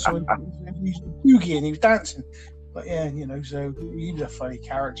 Just so he was boogie, and he was dancing. But yeah, so he was a funny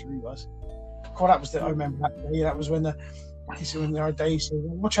character. He was. God, I remember that day. That was when he said, in our day, he said,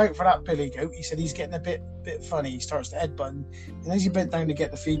 watch out for that billy goat. He said he's getting a bit funny. He starts to headbutt, and as he bent down to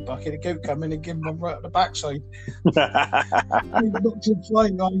get the feed bucket, a goat come in and give him one right at the backside. He knocked him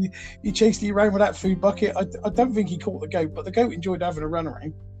flying. He chased you around with that food bucket. I don't think he caught the goat, but the goat enjoyed having a run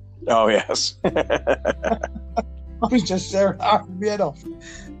around. Oh yes. I was just there laughing my head off.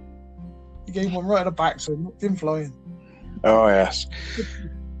 He gave him one right at the backside, knocked him flying. Oh yes.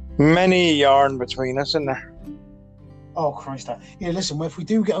 Many yarn between us, isn't there? Oh Christ! Yeah, listen. If we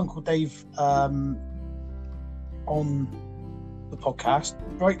do get Uncle Dave on the podcast,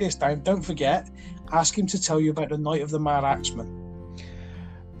 write this down. Don't forget. Ask him to tell you about the night of the Mad Axeman.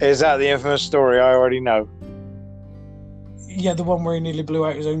 Is that the infamous story I already know? Yeah, the one where he nearly blew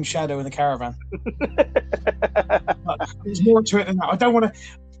out his own shadow in the caravan. There's more to it than that. I don't want to.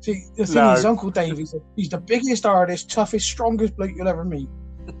 See, the thing is, Uncle Dave, he's the biggest artist, toughest, strongest bloke you'll ever meet.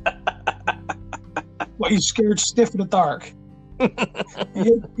 But he's scared stiff in the dark. He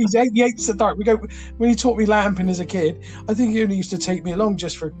hates the dark. When he taught me lamping as a kid, I think he only used to take me along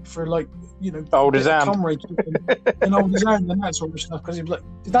just for like, old as hand, and old as hand and that sort of stuff. Because he'd be like,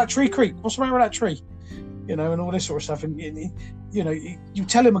 "Did that tree creak? What's the matter with that tree?" And all this sort of stuff. And you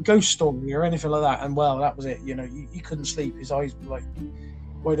tell him a ghost story or anything like that, and well, that was it. He couldn't sleep. His eyes were like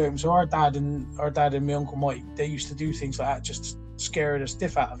wide open. So our dad and my Uncle Mike, they used to do things like that just to scare the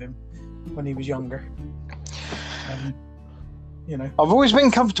stiff out of him when he was younger. I've always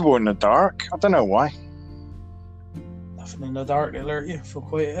been comfortable in the dark. I don't know why. Nothing in the dark will alert you. Feel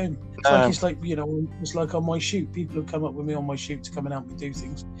quite at home. It's like on my shoot. People have come up with me on my shoot to come and help me do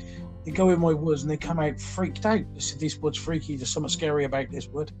things. They go in my woods and they come out freaked out. They said, "This wood's freaky. There's something scary about this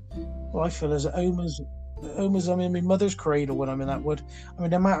wood." Well, I feel as at home as I'm in my mother's cradle when I'm in that wood. I mean,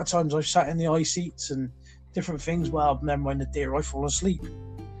 the amount of times I've sat in the eye seats and different things. Well, never mind the deer. I fall asleep.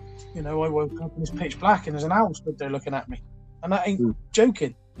 I woke up and it's pitch black and there's an owl stood there looking at me. And that ain't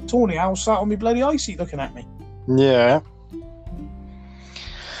joking. Tawny owl sat on my bloody eye seat looking at me. Yeah.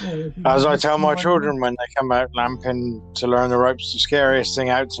 As I tell my children when they come out lamping to learn the ropes, the scariest thing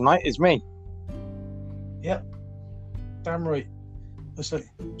out tonight is me. Yep. Damn right. It's like,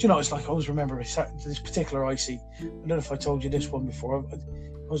 it's like I always remember this particular eye seat. I don't know if I told you this one before. I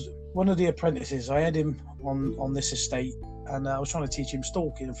was one of the apprentices. I had him on this estate, and I was trying to teach him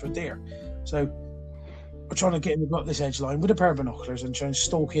stalking for deer. So we're trying to get him to go up this edge line with a pair of binoculars and try and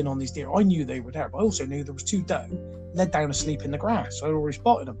stalk in on these deer. I knew they were there, but I also knew there was 2 doe led down asleep in the grass. So I'd already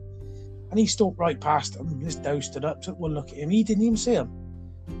spotted them. And he stalked right past them. This doe stood up, took one look at him. He didn't even see him.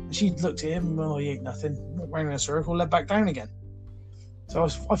 And she looked at him. Oh, he ain't nothing. Walked round in a circle, led back down again. So I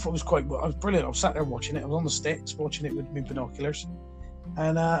thought it was brilliant. I was sat there watching it. I was on the sticks watching it with my binoculars.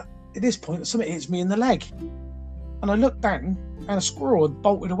 And at this point, something hits me in the leg. And I looked down, and a squirrel had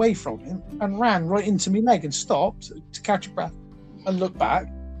bolted away from him and ran right into my leg and stopped to catch a breath and look back.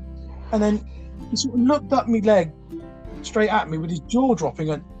 And then he sort of looked up my leg straight at me with his jaw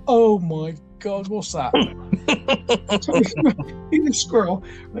dropping and, "Oh my God, what's that?" He's a squirrel.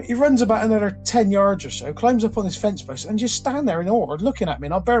 He runs about another 10 yards or so, climbs up on this fence post and just stand there in awe looking at me.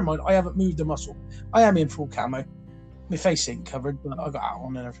 Now, bear in mind, I haven't moved a muscle. I am in full camo. My face ain't covered, but I got hat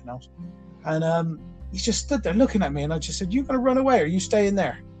on and everything else. And he just stood there looking at me, and I just said, "You going to run away, or are you staying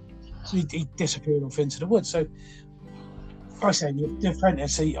there?" So he disappeared off into the woods. So I said, "The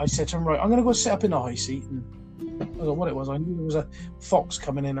apprentice," I said to him, "Right, I'm going to go sit up in the high seat." And I don't know what it was. I knew there was a fox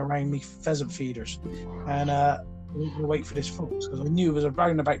coming in around me pheasant feeders, and I was going to wait for this fox because I knew it was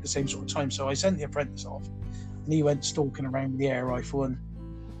around about the same sort of time. So I sent the apprentice off, and he went stalking around with the air rifle and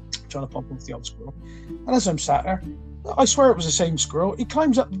trying to pop off the old squirrel. And as I'm sat there, I swear it was the same squirrel. He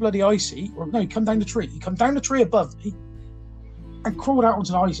climbs up the bloody ice seat, or no, he come down the tree. He come down the tree above me and crawled out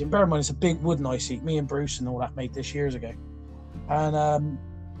onto the ice seat. Bear in mind, it's a big wooden ice seat. Me and Bruce and all that made this years ago. And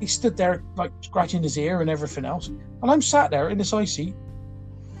he stood there like scratching his ear and everything else. And I'm sat there in this ice seat,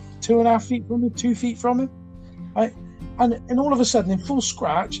 2.5 feet from him, 2 feet from him. Right? And all of a sudden, in full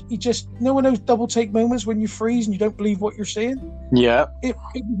scratch, he just, one of those double take moments when you freeze and you don't believe what you're seeing? Yeah. It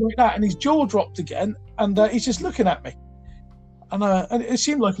was like that, and his jaw dropped again, and he's just looking at me. And it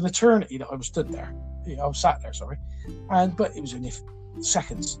seemed like an eternity that I was stood there. I was sat there, sorry. But it was only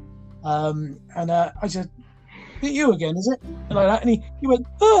seconds. I said, "It you again, is it?" And like that, and he went,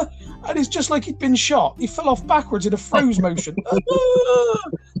 "Ah!" And it's just like he'd been shot. He fell off backwards in a froze motion.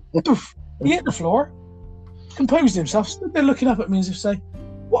 He hit the floor, composed himself, stood there looking up at me as if to say,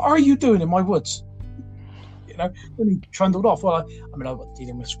 "What are you doing in my woods?" You know, then he trundled off. Well, I wasn't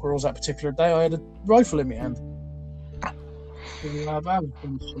dealing with squirrels that particular day. I had a rifle in my hand.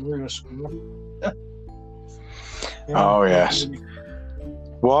 Oh, yes.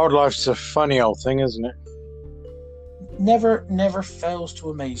 Wildlife's a funny old thing, isn't it? Never fails to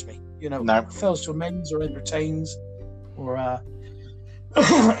amaze me. You know, No. Fails to amaze or entertains, or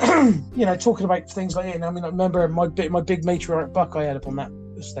talking about things like that. I remember my big matriarch buck I had up on that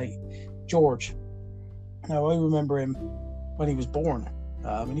estate, George. Now I remember him when he was born,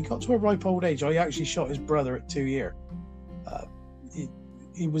 and he got to a ripe old age. I actually shot his brother at 2 years.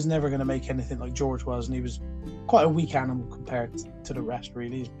 He was never going to make anything like George was, and he was quite a weak animal compared to the rest,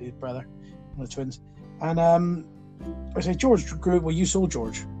 really, his brother and the twins. And I say George grew up. Well, you saw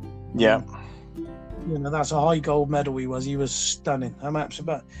George. Yeah. That's a high gold medal he was. He was stunning. I'm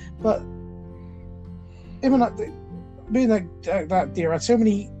absolutely. But him and being that deer, I had so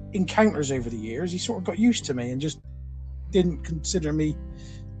many encounters over the years, he sort of got used to me and just didn't consider me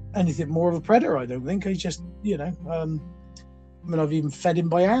anything more of a predator. I don't think. He just, I've even fed him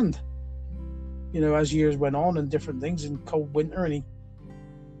by hand, as years went on and different things in cold winter, and he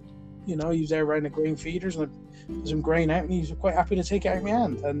was there around the grain feeders, and I put some grain out, and he was quite happy to take it out of my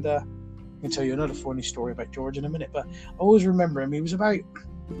hand. And I can tell you another funny story about George in a minute, but I always remember him. He was about,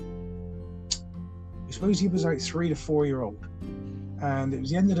 I suppose he was like 3 to 4 year old, and it was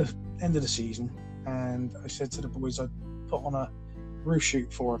the end of the season, and I said to the boys I'd put on a roof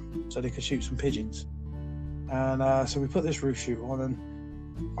shoot for him so they could shoot some pigeons. And so we put this roof shoot on, and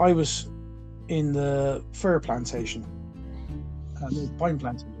I was in the fir plantation, the pine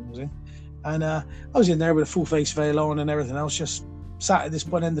plantation I was in, and I was in there with a full face veil on and everything else, just sat at this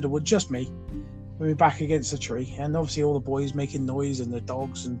one end of the wood, just me, with my back against the tree, and obviously all the boys making noise and the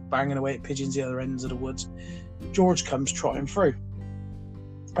dogs and banging away at pigeons the other ends of the woods. George comes trotting through,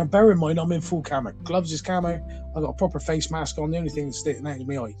 and bear in mind I'm in full camo, gloves is camo, I got a proper face mask on, the only thing that's sticking out is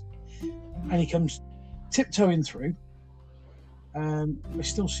my eyes, and he comes tiptoeing through, and I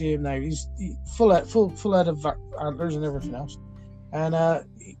still see him now. He's full head of antlers and everything else, and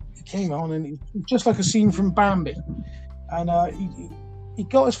he came on, and he was just like a scene from Bambi, and he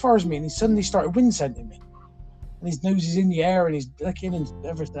got as far as me, and he suddenly started wind scenting me, and his nose is in the air, and he's licking and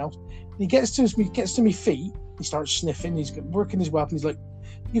everything else, and he gets to me feet, he starts sniffing, he's working his weapon, he's like,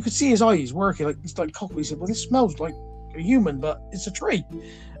 you could see his eyes working, like it's like cockle. He said, "Well, this smells like a human, but it's a tree."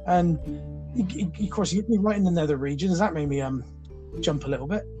 And he, of course, he hit me right in the nether regions. That made me jump a little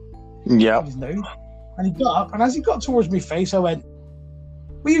bit. Yeah. His nose. And he got up, and as he got towards my face, I went,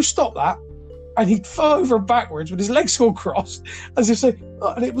 "Will you stop that?" And he fell over backwards with his legs all crossed, as if saying,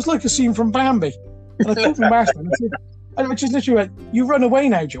 and it was like a scene from Bambi. And I pulled my mask on, and I just literally went, "You run away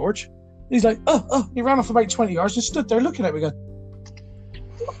now, George." And he's like, oh. He ran off about 20 yards and stood there looking at me going,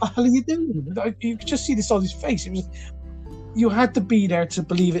 "What the hell are you doing?" You could just see this on his face. It was, you had to be there to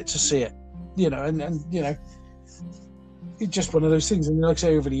believe it, to see it, and it's just one of those things. And like I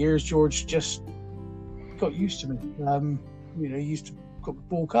say, over the years, George just got used to me. He used to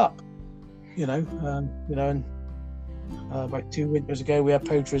walk up, and about 2 winters ago, we had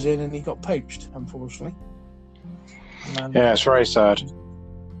poachers in, and he got poached, unfortunately. Yeah, it's very sad.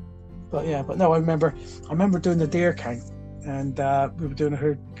 But no, I remember doing the deer count, and we were doing a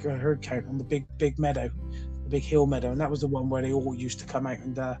herd count on the big meadow, the big hill meadow, and that was the one where they all used to come out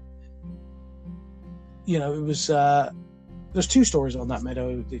and it was. There's two stories on that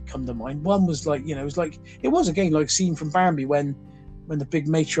meadow that come to mind. One was like, it was again like a scene from Bambi when the big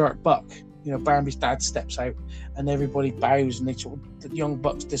matriarch buck, Bambi's dad steps out and everybody bows and the young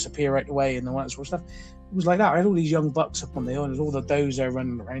bucks disappear out the way and all that sort of stuff. It was like that. I had all these young bucks up on the hill and there's all the does there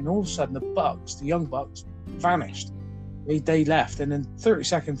running around. And all of a sudden the young bucks vanished. They left, and then 30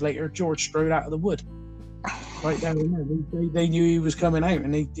 seconds later, George strode out of the wood. Right there and there. They knew he was coming out,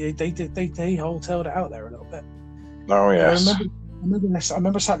 and they wholetailed it out there a little bit. Oh yes. I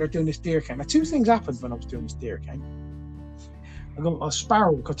remember sat there doing this deer count. Now, two things happened when I was doing this deer count. I got a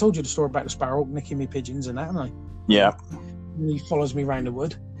sparrowhawk. I told you the story about the sparrowhawk nicking me pigeons and that, haven't I? Yeah. And he follows me around the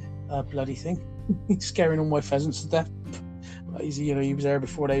wood, bloody thing. He's scaring all my pheasants to death. But he was there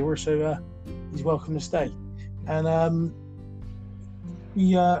before they were, so he's welcome to stay. And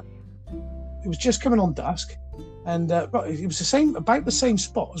it was just coming on dusk, and it was about the same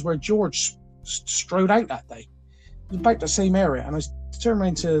spot as where George strode out that day. It was about the same area, and I turned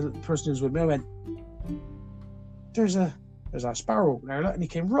around to the person who was with me. I went, "There's that sparrow there," and he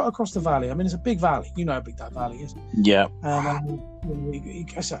came right across the valley. I mean, it's a big valley. You know how big that valley is. Yeah. And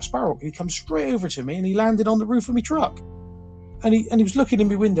I said, "Sparrow." He comes straight over to me, and he landed on the roof of my truck, and he was looking in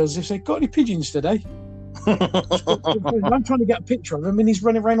my windows as if say, "Got any pigeons today?" I'm trying to get a picture of him, and he's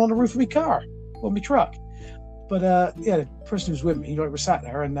running around on the roof of my car, on my truck. But the person who was with me, we're sat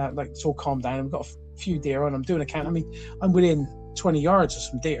there, and it's all calmed down. And we've got a few deer, and I'm doing a count. I mean, I'm within 20 yards of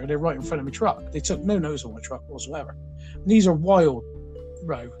some deer. They're right in front of my truck. They took no notice of my truck whatsoever. And these are wild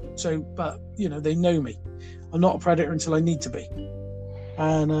row, but they know me. I'm not a predator until I need to be.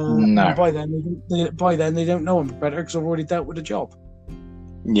 And no. by then they don't know I'm a predator because I've already dealt with the job.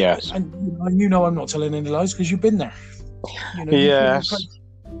 Yes. And I'm not telling any lies because you've been there. Yes.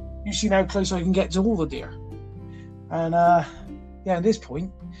 You've seen how close I can get to all the deer. And at this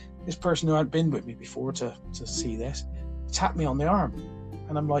point, this person who hadn't been with me before to see this tapped me on the arm,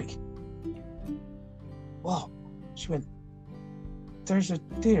 and I'm like, "What?" She went, "There's a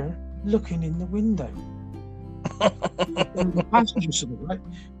deer looking in the window." The passenger something, right?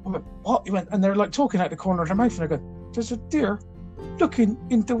 I went, "What?" He went, and they're like talking out the corner of their mouth, and I go, "There's a deer looking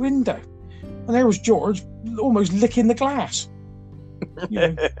in the window," and there was George almost licking the glass. He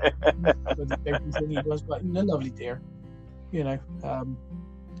was, but a lovely deer. I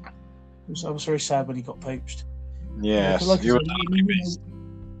was very sad when he got poached. Yes,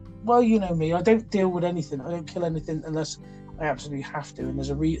 well, you know me. I don't deal with anything. I don't kill anything unless I absolutely have to, and there's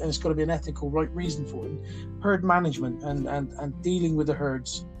and it's got to be an ethical, right reason for it. Herd management and dealing with the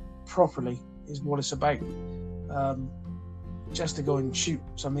herds properly is what it's about. Just to go and shoot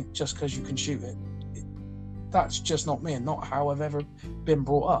something just because you can shoot it, that's just not me, and not how I've ever been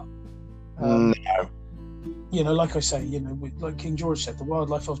brought up. No. Like I say, like King George said, the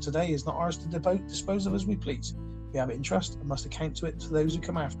wildlife of today is not ours to dispose of as we please. We have it in trust and must account to it to those who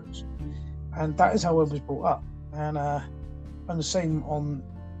come after us. And that is how I was brought up. And I'm the same on,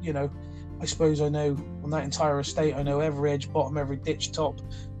 I suppose I know on that entire estate, I know every edge, bottom, every ditch top,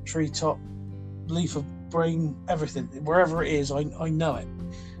 tree top, leaf of brain, everything. Wherever it is, I know it.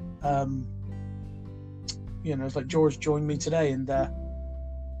 It's like George joined me today, and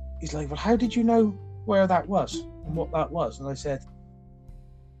he's like, "Well, how did you know where that was and what that was?" And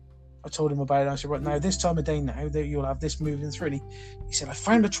I told him about it. I said, "Right now, this time of day now, that you'll have this moving through." And he said, "I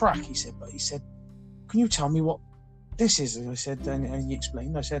found a track." He said, "Can you tell me what this is?" And I said, and he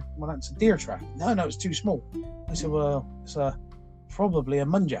explained. I said, "Well, that's a deer track." No, it's too small. I said, "Well, it's probably a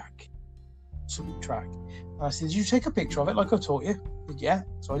muntjac track." And I said, "Did you take a picture of it like I taught you?" He said, "Yeah."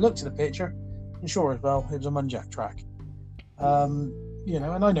 So I looked at the picture, and sure as well, it was a muntjac track. And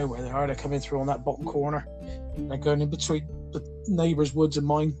I know where they are. They're coming through on that bottom corner. They're going in between the neighbours' woods and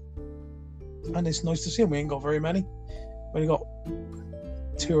mine. And it's nice to see them. We ain't got very many. We only got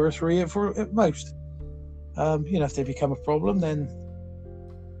 2 or 3 at most. If they become a problem, then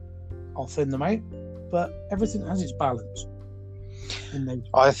I'll thin them out. But everything has its balance.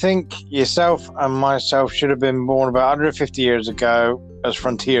 I think yourself and myself should have been born about 150 years ago as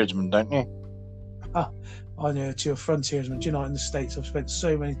frontiersmen, don't you? I know, to a frontiersman. In the States, I've spent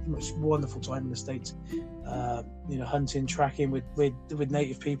so much wonderful time in the States. Hunting, tracking with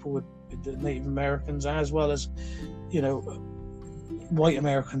native people, with the Native Americans, as well as, white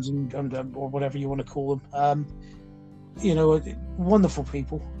Americans or whatever you want to call them. Wonderful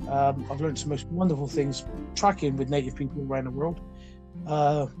people. I've learned some most wonderful things tracking with native people around the world.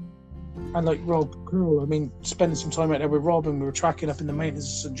 And like Rob Curl, spending some time out there with Rob, and we were tracking up in the mountains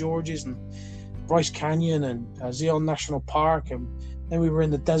of St. George's and Bryce Canyon and Zion National Park, and then we were in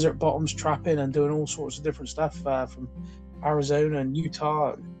the desert bottoms trapping and doing all sorts of different stuff from Arizona and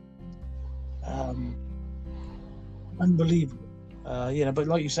Utah. unbelievable. But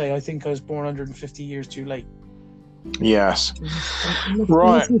like you say, I think I was born 150 years too late. Yes.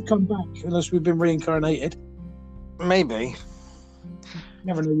 Unless we've come back, unless we've been reincarnated. Maybe.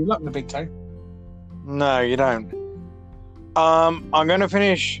 Never know your luck in the big town. No, you don't. I'm going to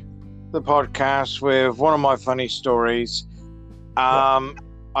finish the podcast with one of my funny stories.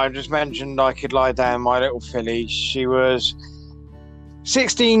 I just mentioned I could lie down my little filly. She was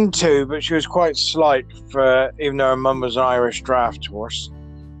 16-2, but she was quite slight for, even though her mum was an Irish draft horse.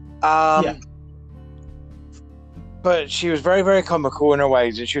 But she was very, very comical in her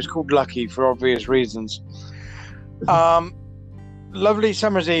ways, and she was called Lucky for obvious reasons. Lovely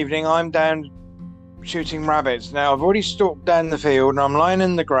summer's evening. I'm down shooting rabbits. Now, I've already stalked down the field, and I'm lying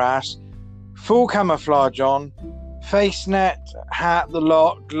in the grass, full camouflage on, face net, hat, the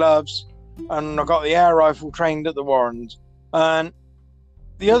lot, gloves, and I've got the air rifle trained at the warrens. And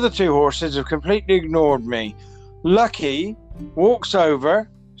the other two horses have completely ignored me. Lucky walks over,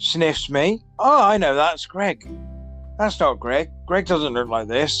 sniffs me. Oh, I know, that's Greg. That's not Greg. Greg doesn't look like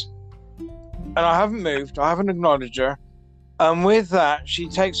this. And I haven't moved. I haven't acknowledged her. And with that, she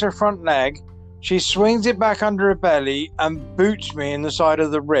takes her front leg, she swings it back under her belly and boots me in the side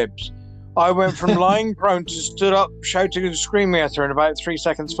of the ribs. I went from lying prone to stood up, shouting and screaming at her in about 3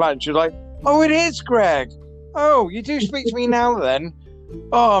 seconds flat. And she was like, "Oh, it is Greg. Oh, you do speak to me now then?"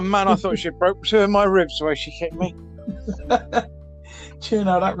 Oh, man, I thought she broke 2 of my ribs the way she kicked me.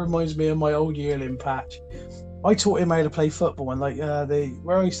 That reminds me of my old yearling Patch. I taught him how to play football, and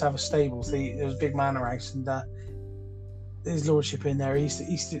where I used to have a stables, there was a big manor house, and his lordship in there, he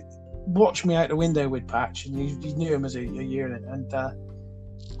used to watch me out the window with Patch, and he knew him as a yearling, and I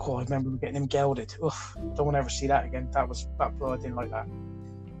remember getting him gelded. Ugh, don't want to ever see that again. I didn't like that.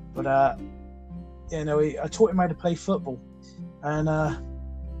 But I taught him how to play football, and I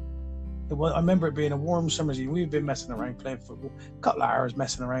remember it being a warm summer's evening. We've been messing around playing football, a couple of hours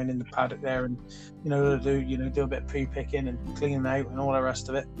messing around in the paddock there, and do a bit of pre-picking and cleaning out and all the rest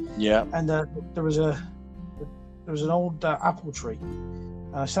of it. Yeah. And there was an old apple tree,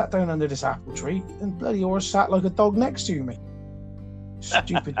 and I sat down under this apple tree, and bloody horse sat like a dog next to me.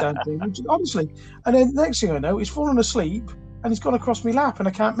 Stupid damn thing, honestly. And then next thing I know, he's fallen asleep, and he's gone across my lap, and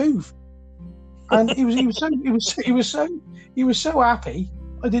I can't move. And he was so happy.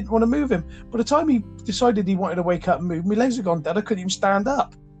 I didn't want to move him. By the time he decided he wanted to wake up and move, my legs had gone dead. I couldn't even stand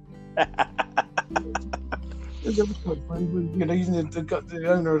up. The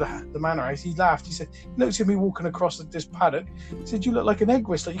owner of the manor house, he laughed. He said, he looked at me walking across this paddock. He said, "You look like an egg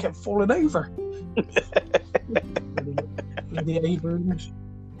whistler. You kept falling over." Bloody Abrams.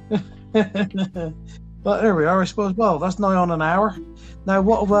 But there we are, I suppose. Well, that's nigh on an hour. Now,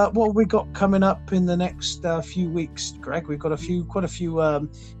 what have we got coming up in the next few weeks, Greg? We've got quite a few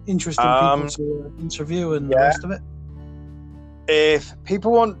interesting people to interview and the rest of it. If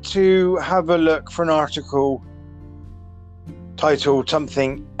people want to have a look for an article titled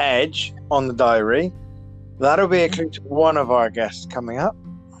something Edge on the diary, that'll be a clue to one of our guests coming up.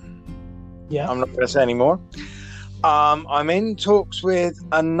 Yeah. I'm not going to say any more. I'm in talks with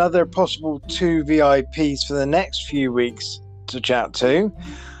another possible 2 VIPs for the next few weeks to chat to.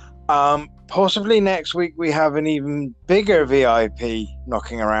 Possibly next week we have an even bigger VIP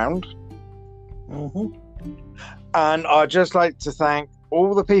knocking around. Mm-hmm. And I'd just like to thank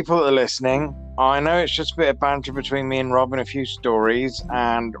all the people that are listening. I know it's just a bit of banter between me and Rob and a few stories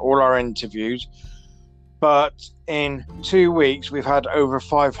and all our interviews. But in 2 weeks, we've had over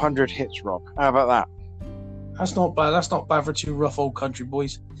 500 hits, Rob. How about that? That's not bad. That's not bad for 2 rough old country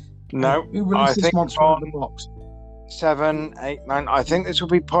boys. No, I think monster out of the box. 7, 8, 9. I think this will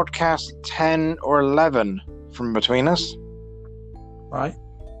be podcast 10 or 11 from between us. Right.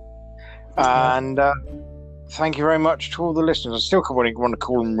 And thank you very much to all the listeners. I still want to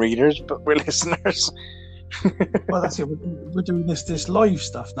call them readers, but we're listeners. Well, that's it. We're doing this live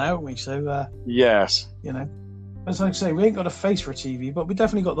stuff now, aren't we? So yes, as I say, we ain't got a face for TV, but we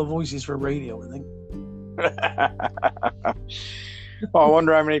definitely got the voices for radio, I think. Well, I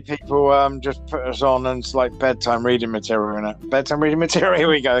wonder how many people just put us on and it's like bedtime reading material in it. Bedtime reading material. Here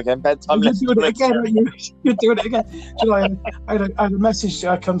we go again. Bedtime. You're doing it again. You're doing it again. I had a message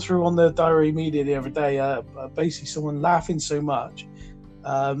come through on the Diary Media the other day. Basically, someone laughing so much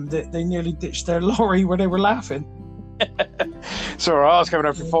that they nearly ditched their lorry where they were laughing. Sorry, I was coming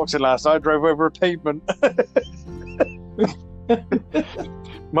over from Foxton last night. I drove over a pavement.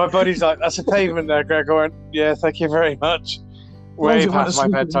 My buddy's like, "That's a pavement there, Greg." I went, "Yeah, thank you very much." Way past my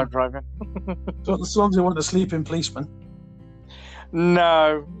bedtime driving. As long as they want a sleeping policeman.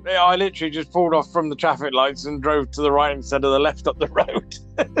 No, I literally just pulled off from the traffic lights and drove to the right instead of the left up the road.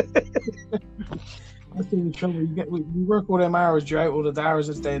 That's the trouble. You work all them hours, you're out all the hours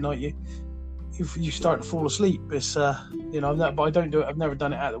of the day and night. You start to fall asleep. It's but I don't do it. I've never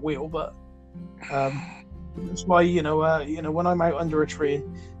done it at the wheel, but that's why when I'm out under a tree,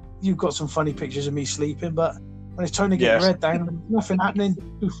 you've got some funny pictures of me sleeping, but when it's time to get your head down, nothing happening.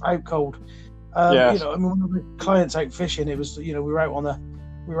 Oof, out cold. When the clients out fishing, it was we were out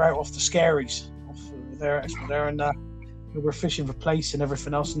off the Scaries, off there, and we were fishing for place and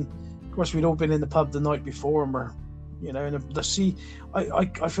everything else. And of course, we'd all been in the pub the night before, and we're in the sea.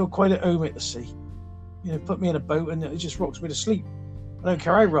 I feel quite at home at the sea. Put me in a boat and it just rocks me to sleep. I don't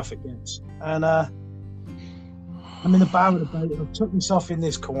care how rough it gets. And I'm in the bow of the boat, and I've took myself in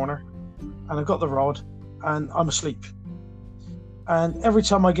this corner, and I've got the rod, and I'm asleep. And every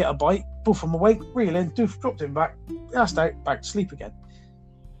time I get a bite, poof, I'm awake, reel in, dropped it back, passed out, back to sleep again.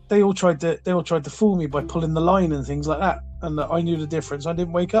 They all tried to fool me by pulling the line and things like that, and I knew the difference. I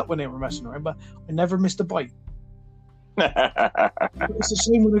didn't wake up when they were messing around, but I never missed a bite. It's the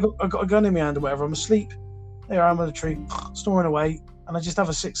same when I got a gun in my hand or whatever. I'm asleep. There I am on the tree, snoring away, and I just have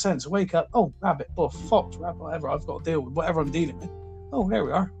a sixth sense. I wake up, oh, rabbit, buff, fox, rabbit, whatever I've got to deal with, whatever I'm dealing with. Oh, there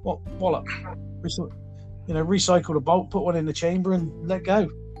we are. What wallop? Recycle the bolt, put one in the chamber, and let go.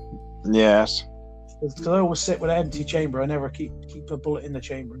 Yes. Because I always sit with an empty chamber. I never keep a bullet in the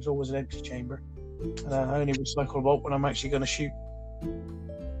chamber. It's always an empty chamber. And I only recycle a bolt when I'm actually going to shoot.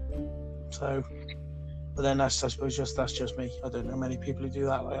 So, but then I suppose that's just me. I don't know many people who do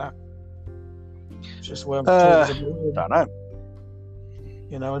that like that. It's just where I'm I don't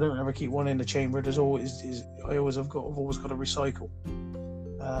know. I don't ever keep one in the chamber. I've always got to recycle.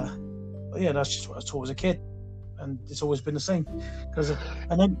 But yeah, that's just what I was taught as a kid, and it's always been the same.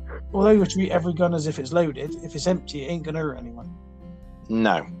 And then, although you treat every gun as if it's loaded, if it's empty, it ain't gonna hurt anyone.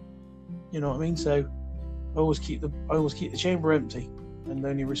 No. You know what I mean? So I always keep the chamber empty, and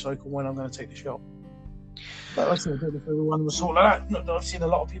only recycle when I'm going to take the shot. But like I said, I don't know if everyone was sort of like that. I've seen a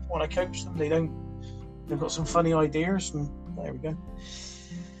lot of people when I coach them, they've got some funny ideas, and there we go.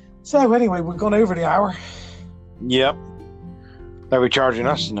 So anyway, we've gone over the hour. Yep. They'll be charging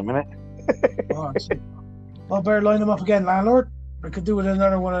us in a minute. Oh, I better line them up again, landlord. I could do with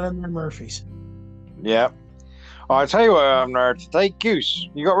another one of them Murphys. Yep. I'll tell you what I'm there today, Goose.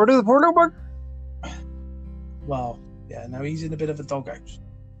 You got rid of the poor little bug? Well, yeah, now he's in a bit of a doghouse.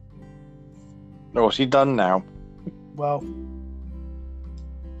 Oh, what's he done now? Well,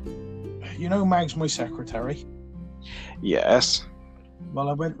 Mag's my secretary. Yes. Well,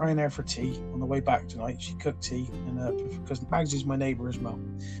 I went round there for tea on the way back tonight. She cooked tea, and because Mags is my neighbour as well.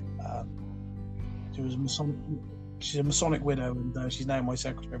 She's a Masonic widow, and she's now my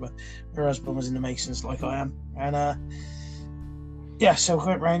secretary. But her husband was in the Masons, like I am. And so I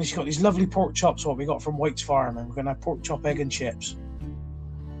went round, and she got these lovely pork chops. What we got from White's Farm, and we're going to have pork chop, egg, and chips.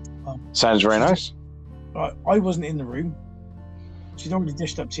 Sounds very nice. I wasn't in the room. She'd already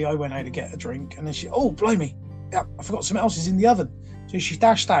dished up tea. I went out to get a drink, and then oh, blimey, yeah, I forgot something else is in the oven. So she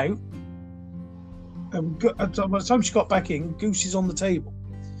dashed out, and by the time she got back in, Goose is on the table.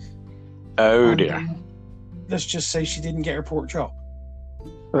 Oh dear. Let's just say she didn't get her pork chop.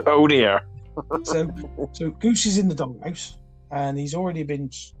 Oh dear. So Goose is in the doghouse, and he's already been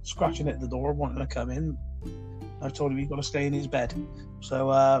scratching at the door, wanting to come in. I've told him he's got to stay in his bed.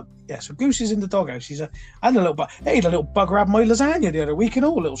 So so Goose is in the doghouse. He had a little bugger had my lasagna the other week and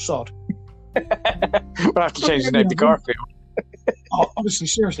all, little sod. We'll have to change the name to Garfield. Honestly,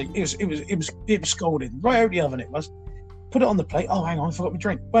 seriously, it was scalding right out the oven. It was. Put it on the plate. Oh, hang on, I forgot my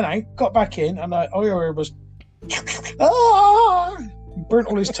drink. Went out, got back in, and all I heard was, ah! He burnt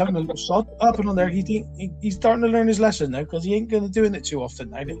all his tongue, a little sod. Up and on there, he's starting to learn his lesson now, because he ain't going to doing it too often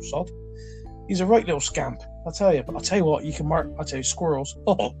now, little sod. He's a right little scamp, I'll tell you. But I'll tell you what, squirrels.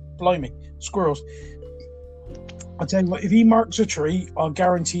 Oh, blimey, squirrels. I'll tell you what, if he marks a tree, I'll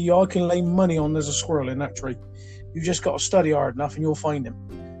guarantee you I can lay money on there's a squirrel in that tree. You've just got to study hard enough and you'll find him.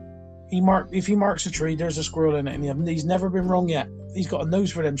 If he marks a tree, there's a squirrel in it, and he's never been wrong yet. He's got a nose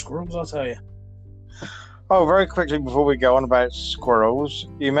for them squirrels, I'll tell you. Oh, very quickly before we go on about squirrels,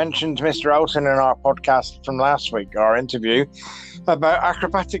 you mentioned Mr. Elton in our podcast from last week, our interview, about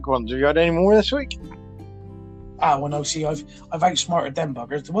acrobatic ones. Have you had any more this week? Well, no, see, I've outsmarted them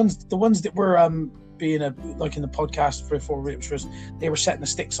buggers. The ones that were being like in the podcast before, which was they were setting the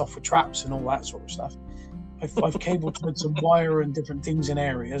sticks off with traps and all that sort of stuff. I've cabled with some wire and different things in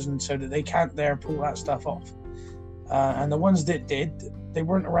areas, and so that they can't there pull that stuff off. And the ones that did, they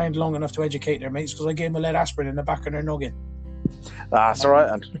weren't around long enough to educate their mates because I gave them a lead aspirin in the back of their noggin. That's all right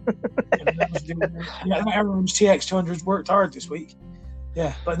then. Everyone's TX200s worked hard this week.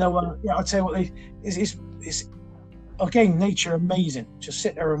 Yeah, but no, I'll tell you what, it's again, nature amazing. Just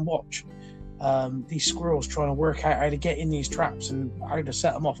sit there and watch. these squirrels trying to work out how to get in these traps and how to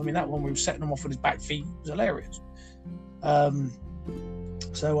set them off. I mean, that one we were setting them off with his back feet was hilarious.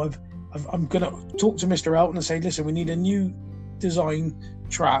 So I'm going to talk to Mr. Elton and say, listen, we need a new design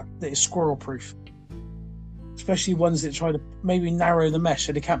trap that is squirrel proof, especially ones that try to maybe narrow the mesh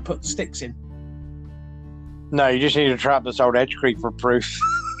so they can't put the sticks in. No, you just need a trap that's old edge creeper proof.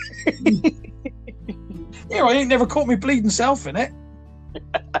 Yeah, I ain't never caught me bleeding self in it.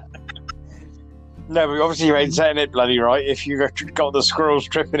 No, but obviously you ain't setting it bloody right if you got the squirrels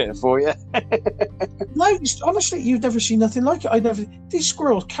tripping it for you. No, honestly, you've never seen nothing like it. These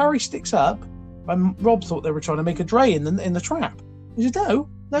squirrels carry sticks up, and Rob thought they were trying to make a dray in the trap. He said, no,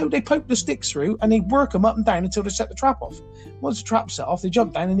 they poke the sticks through and they work them up and down until they set the trap off. Once the trap's set off, they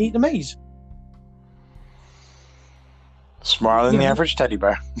jump down and eat the maize. Smarter than the average teddy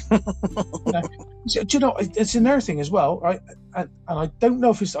bear. Do you know, it's another thing as well, right? And I don't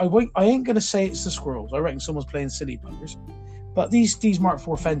know if it's. I ain't going to say it's the squirrels. I reckon someone's playing silly buggers. But these Mark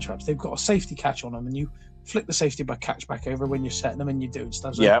IV Fen traps, they've got a safety catch on them, and you flick the safety catch back over when you're setting them and you're doing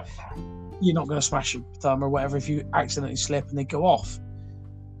stuff. So yeah. You're not going to smash your thumb or whatever if you accidentally slip and they go off.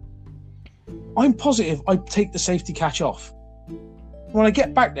 I'm positive I take the safety catch off. When I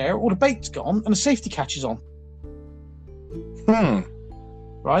get back there, all the bait's gone and the safety catch is on.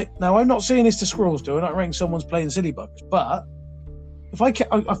 Right? Now, I'm not saying it's the squirrels doing it. I reckon someone's playing silly buggers. But if I've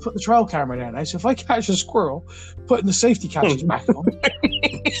put the trail camera down now, so if I catch a squirrel, putting the safety catches back on,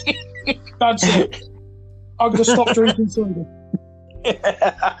 that's it. I'm going to stop drinking soda.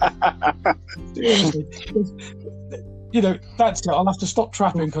 Seriously. You know, that's it. I'll have to stop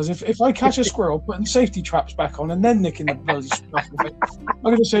trapping because if I catch a squirrel, putting safety traps back on and then nicking the bloody stuff off it, I'm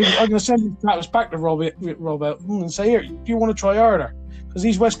going to send the traps back to Rob and say, here, do you want to try harder? Because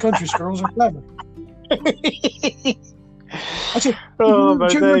these West Country squirrels are clever. Actually, I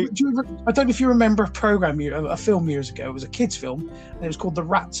don't know if you remember a film years ago. It was a kids' film, and it was called The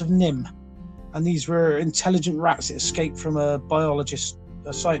Rats of Nim. And these were intelligent rats that escaped from a biologist,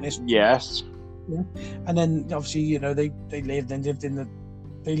 a scientist. Yes. Yeah. And then obviously, you know, they lived in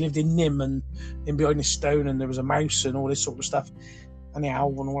Nim and in behind the stone, and there was a mouse and all this sort of stuff, and the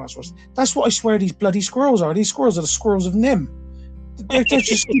owl and all that sort of stuff. That's what I swear these bloody squirrels are. These squirrels are the squirrels of Nim. They're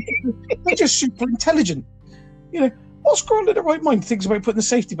just super intelligent. You know, what squirrel in their right mind thinks about putting the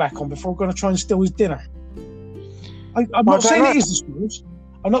safety back on before going to try and steal his dinner? I'm not saying it is the squirrels.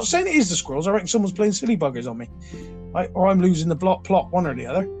 I'm not saying it is the squirrels. I reckon someone's playing silly buggers on me, or I'm losing the plot, one or the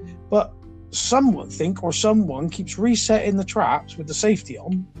other. But someone keeps resetting the traps with the safety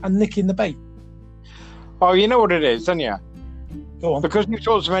on and nicking the bait. Oh, you know what it is, don't you? Go on. Because you've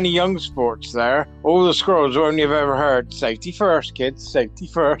taught so many young sports there, all the squirrels only have ever heard safety first, kids, safety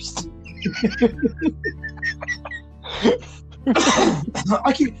first.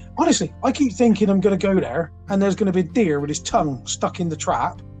 I keep thinking I'm going to go there and there's going to be a deer with his tongue stuck in the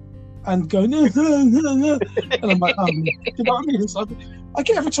trap and going, no. And I'm like, you know what I mean? It's like,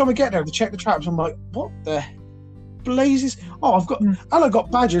 every time I get there to check the traps, I'm like, what the blazes? Oh, I've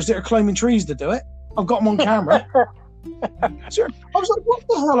got badgers that are climbing trees to do it. I've got them on camera. So I was like, what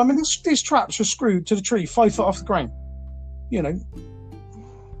the hell? I mean, these traps were screwed to the tree 5 foot off the ground. You know,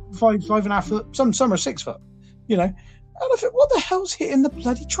 5.5 foot. Some are 6 foot. You know, and I thought, what the hell's hitting the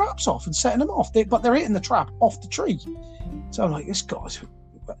bloody traps off and setting them off? But they're hitting the trap off the tree. So I'm like, this guy's.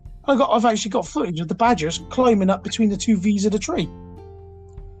 I've actually got footage of the badgers climbing up between the two V's of the tree.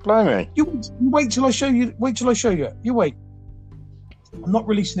 Blimey! You wait till I show you. Wait till I show you it. You wait. I'm not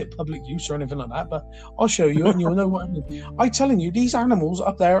releasing it public use or anything like that, but I'll show you and you'll know what I mean. I'm telling you, these animals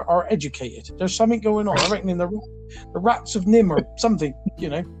up there are educated. There's something going on. I reckon in the rats of Nim or something, you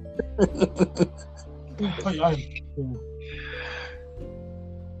know.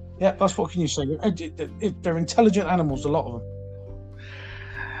 Yeah, that's what can you say? They're intelligent animals, a lot of them.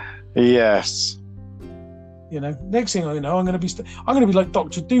 Yes. You know, next thing I know, I'm going to be like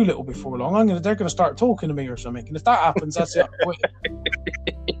Dr. Dolittle before long. They're going to start talking to me or something. And if that happens, that's it.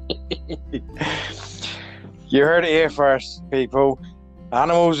 You heard it here first, people.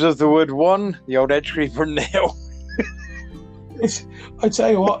 Animals of the Wood 1, the old edge creeper nil. I tell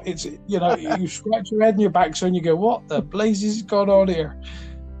you what, it's, you know, you scratch your head and your back so and you go, what the blazes has gone on here?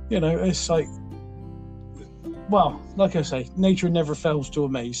 You know, it's like, well, like I say, nature never fails to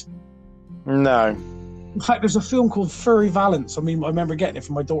amaze. No. In fact, there's a film called Furry Valance. I mean, I remember getting it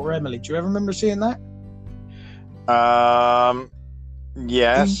from my daughter Emily. Do you ever remember seeing that?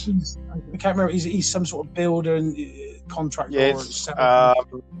 Yes. I can't remember. He's some sort of builder and contractor. Yes.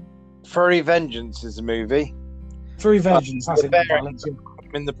 Furry Vengeance is a movie. Furry Vengeance. That's it.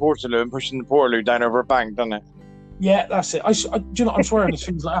 In the Portaloo and pushing the Portaloo down over a bank, doesn't it? Yeah, that's it. Do you know? I'm swearing at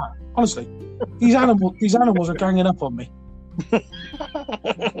things like that. Honestly, these animals are ganging up on me.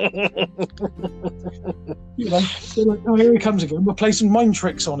 You know, they're like, oh, here he comes again. We'll play some mind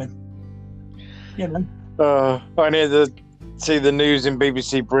tricks on him. You know. I need to see the news in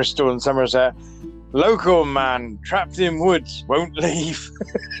BBC Bristol and Somerset. Local man trapped in woods won't leave.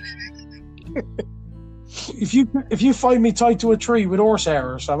 If you find me tied to a tree with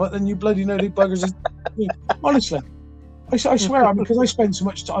horsehair or something, then you bloody know these buggers. Honestly, I swear, because I spend so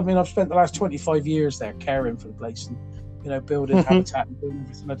much time. I mean, I've spent the last 25 years there caring for the place and, you know, building habitat and doing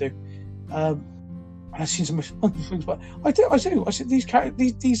everything I do. I've seen some wonderful things, but I said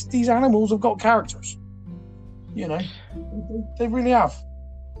these animals have got characters. You know, they really have.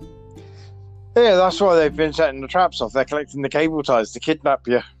 Yeah, that's why they've been setting the traps off. They're collecting the cable ties to kidnap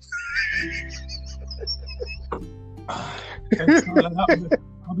you. I'll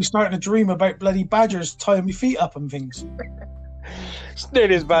be starting to dream about bloody badgers tying my feet up and things. It's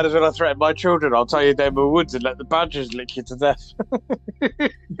nearly as bad as when I threaten my children. I'll tie you down the woods and let the badgers lick you to death.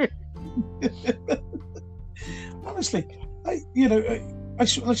 Honestly, I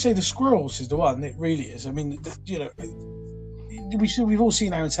say the squirrels is the one. It really is. I mean, you know, we've all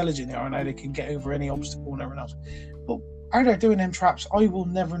seen how intelligent they are and how they can get over any obstacle and everything else. But how they're doing them traps, I will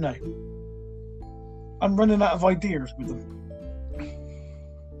never know. I'm running out of ideas with them.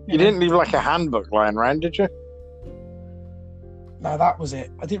 You didn't leave like a handbook lying around, did you? No, that was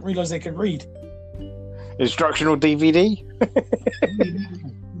it. I didn't realise they could read. Instructional DVD?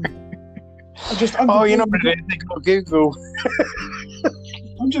 You're not going to do anything on Google.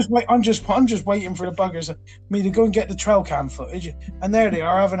 I'm just waiting for the buggers me to go and get the trail cam footage, and there they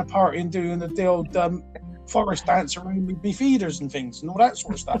are having a party and doing the old forest dance around me feeders and things and all that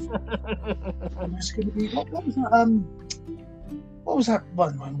sort of stuff. And it's going to be what was that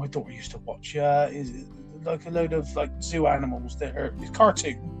one my daughter used to watch? Is like a load of like zoo animals that are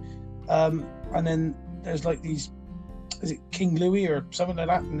cartoon, and then there's like these. Is it King Louie or something like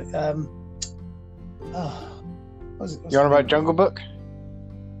that? And, what's You're on about Jungle Book?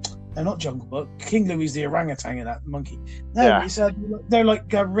 No, not Jungle Book. King Louie's the orangutan in that monkey. No, yeah. It's, they're like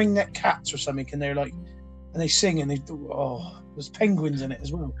ringneck cats or something, and they're like, and they sing and they do. Oh, there's penguins in it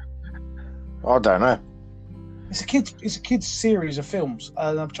as well. I don't know. It's a kids series of films,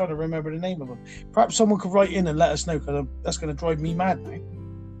 and I'm trying to remember the name of them. Perhaps someone could write in and let us know, because that's going to drive me mad now.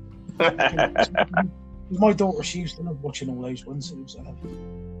 My daughter, she used to love watching all those ones. It was, I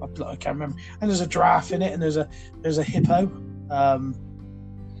can't remember. And there's a giraffe in it, and there's a hippo. And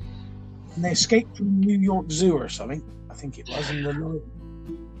they escaped from New York Zoo or something. I think it was.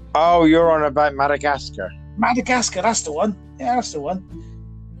 Oh, you're on about Madagascar. Madagascar, that's the one. Yeah, that's the one.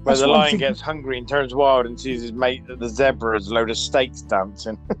 Where the lion gets hungry and turns wild and sees his mate, the zebra, as a load of steaks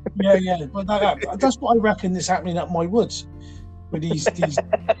dancing. Yeah. But that's what I reckon is happening up my woods. With these and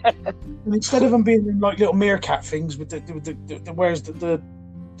instead of them being in like little meerkat things with the where's the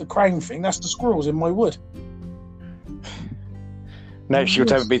crown thing, that's the squirrels in my wood. Next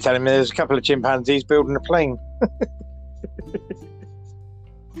you'll be telling me there's a couple of chimpanzees building a plane.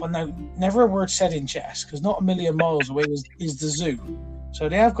 Well, no, never a word said in chess, because not a million miles away is the zoo. So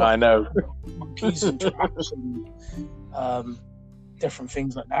they have got I know monkeys and traps and different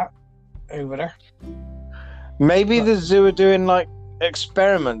things like that over there. Maybe the zoo are doing like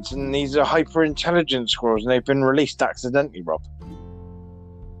experiments, and these are hyper intelligent squirrels, and they've been released accidentally, Rob.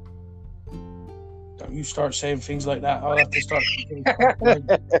 Don't you start saying things like that. I'll have to start.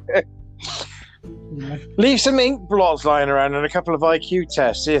 Leave some ink blots lying around and a couple of IQ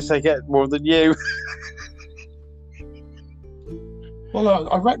tests. See if they get more than you. Well,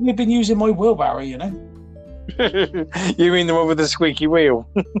 I reckon they've been using my wheelbarrow. You know. You mean the one with the squeaky wheel?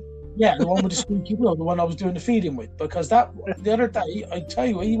 Yeah, the one with the squeaky wheel, the one I was doing the feeding with. Because the other day, I tell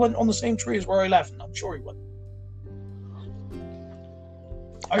you, he went on the same tree as where I left, and I'm sure he went.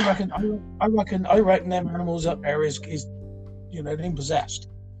 I reckon them animals up there is they're possessed.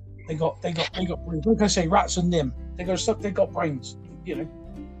 They got brains. Like I say, rats and them. They got brains. You know.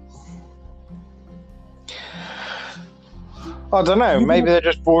 I don't know. Maybe they're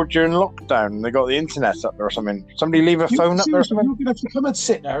just bored during lockdown and they got the internet up there or something. Somebody leave a phone up there or something? You're going to have to come and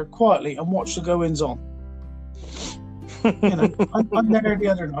sit there quietly and watch the goings on. You know, I'm there the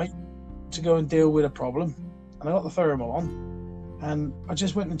other night to go and deal with a problem, and I got the thermal on, and I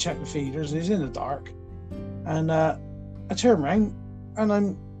just went and checked the feeders, and it's in the dark, and I turned around and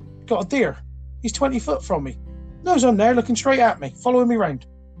I'm got a deer. He's 20 foot from me. Knows I'm there, looking straight at me, following me round.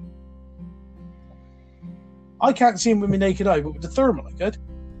 I can't see him with my naked eye, but with the thermal I could.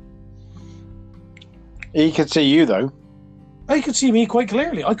 He could see you, though. He could see me quite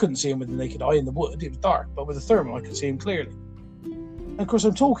clearly. I couldn't see him with the naked eye in the wood. It was dark, but with the thermal I could see him clearly. And of course,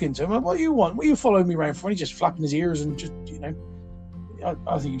 I'm talking to him. Like, what do you want? What are you following me around for? And he's just flapping his ears and just,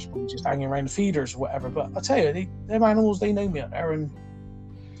 I think he's probably just hanging around the feeders or whatever. But I tell you, them animals, they know me out there, and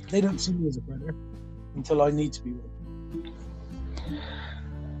they don't see me as a predator until I need to be one.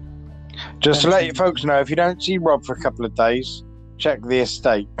 Just to let you folks know, if you don't see Rob for a couple of days, check the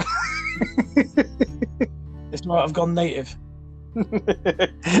estate. It's right, I've gone native.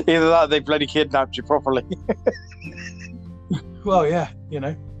 Either that, they bloody kidnapped you properly. Well, yeah,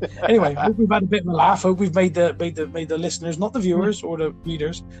 Anyway, I hope we've had a bit of a laugh. I hope we've made the listeners, not the viewers or the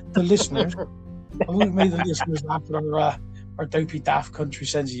readers, the listeners. I hope we've made the listeners laugh at our dopey, daft country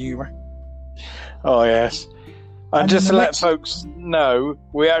sense of humour. Oh yes, and just to let folks know,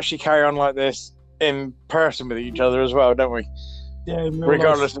 we actually carry on like this in person with each other as well, don't we? Yeah,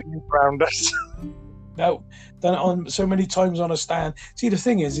 regardless of who's around us. No, done it on so many times on a stand. See, the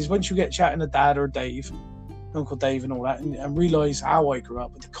thing is once you get chatting to Dad or Dave, Uncle Dave and all that, and realise how I grew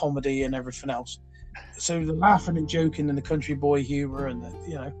up with the comedy and everything else. So the laughing and joking and the country boy humour and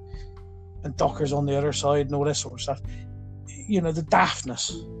and Dockers on the other side and all this sort of stuff. The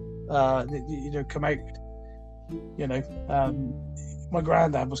daftness, come out. My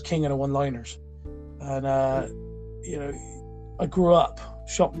granddad was king of the one-liners, and I grew up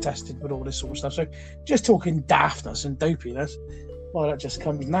shock tested with all this sort of stuff. So just talking daftness and dopiness, well, that just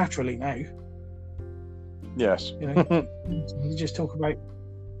comes naturally now. Yes. You just talk about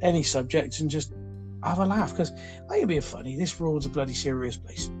any subject and just have a laugh, because I ain't being funny. This world's a bloody serious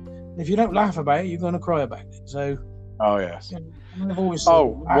place. And if you don't laugh about it, you're going to cry about it. So. Oh yes. I've always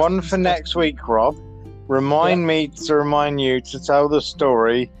one for next week, Rob. Remind me to remind you to tell the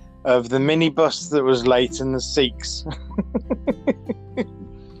story of the minibus that was late and the Sikhs.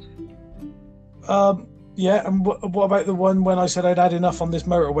 Yeah, and what about the one when I said I'd had enough on this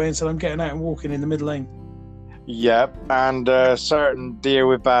motorway and said I'm getting out and walking in the middle lane? Yep, and a certain deer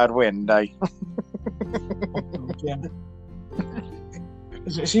with bad wind, eh? Yeah.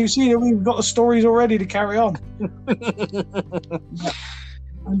 So you see, we've got the stories already to carry on.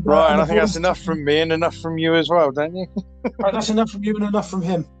 Right, and I think that's enough from me and enough from you as well, don't you? Right, that's enough from you and enough from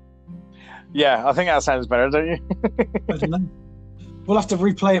him. Yeah, I think that sounds better, don't you? I don't know. We'll have to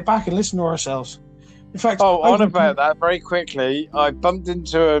replay it back and listen to ourselves. In fact, about that, very quickly, I bumped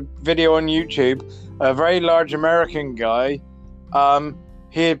into a video on YouTube. A very large American guy.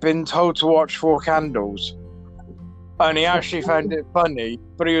 He had been told to watch Four Candles, and he actually found it funny,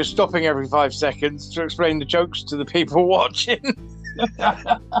 but he was stopping every 5 seconds to explain the jokes to the people watching.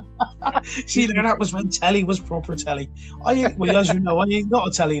 See, that was when telly was proper telly. As you know, I ain't got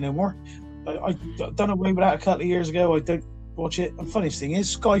a telly no more. I done away with that a couple of years ago. I don't watch it. And funniest thing is,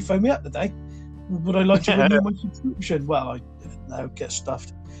 Sky phoned me up today. Would I like to renew my subscription? Well, I didn't know, get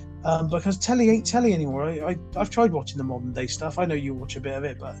stuffed. Because telly ain't telly anymore. I've tried watching the modern day stuff. I know you watch a bit of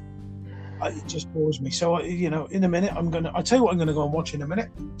it, but it just bores me. So, in a minute, I'll tell you what I'm going to go and watch in a minute.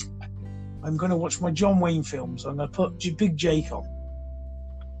 I'm going to watch my John Wayne films. I'm going to put Big Jake on.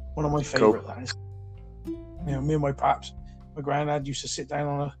 One of my favourite things. Me and my paps, my granddad used to sit down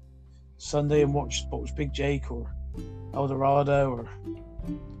on a Sunday and watch Big Jake or El Dorado. Or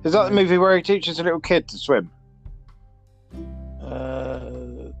is that the movie where he teaches a little kid to swim?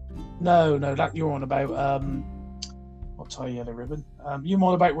 No, that you're on about. I'll tie yellow ribbon. You're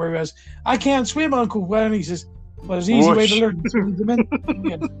on about where he goes, I can't swim, Uncle. Well, and he says, well, there's an easy way to learn to swim.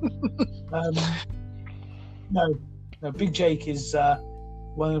 No, Big Jake is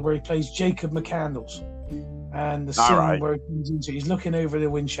one where he plays Jacob McCandles, and the scene where he comes into, he's looking over the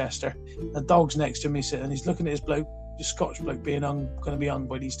Winchester, the dog's next to me sitting, and he's looking at his bloke, the Scotch bloke being going to be hung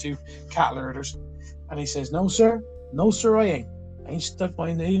by these two cattle herders, and he says, no sir, I ain't stuck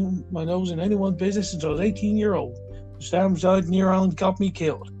my nose in anyone's business until I was 18 years old. Sam died near and got me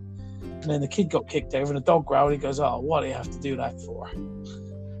killed. And then the kid got kicked over and the dog growled. He goes, oh, what do you have to do that for?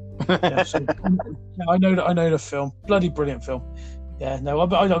 I know the film. Bloody brilliant film. Yeah, no, I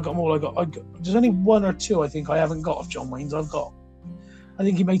got them all. I got there's only one or two I think I haven't got of John Wayne's. I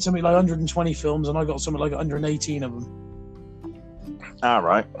think he made something like 120 films and I got something like 118 of them. All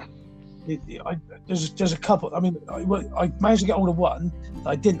right. There's a couple. I mean, I managed to get hold of one that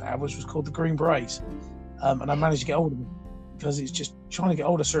I didn't have, which was called The Green Berets, and I managed to get hold of it because it's just trying to get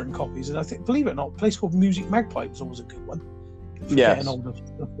hold of certain copies. And I think, believe it or not, a place called Music Magpie was always a good one. Getting hold of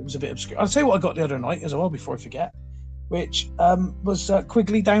stuff that was a bit obscure. I'll tell you what I got the other night as well before I forget, which was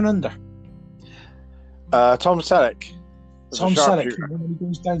Quigley Down Under. Tom Selleck. Tom Selleck. When he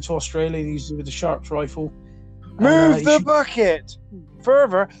goes down to Australia, he's with the Sharps rifle. Move the bucket!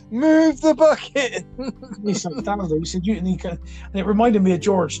 Further, move the bucket! He said, and it reminded me of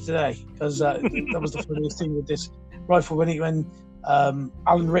George today, because that was the funniest thing with this. rifle when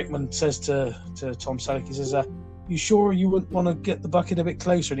Alan Rickman says to Tom Selleck, he says, "You sure you wouldn't want to get the bucket a bit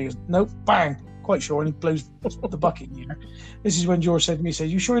closer?" And he goes, "Nope, bang, quite sure." And he blows the bucket in the air. This is when George said to me, he said,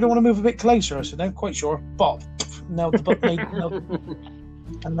 "You sure you don't want to move a bit closer?" I said, "No, quite sure." Bop, nailed the bucket.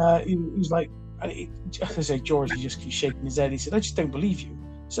 And he's like, I say, George, he just keeps shaking his head. He said, "I just don't believe you."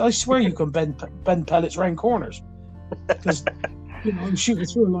 So I swear you can bend pellets round corners, because I'm shooting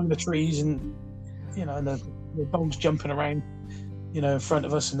through a line of trees, and and the dogs jumping around, in front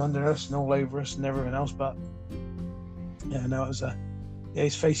of us and under us and all over us and everything else. But it was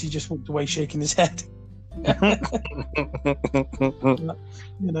his face. He just walked away shaking his head. But,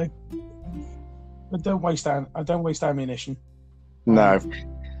 I don't waste ammunition. No.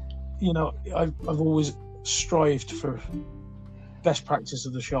 I've always strived for best practice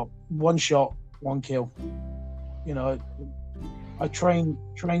of the shot. One shot, one kill. I train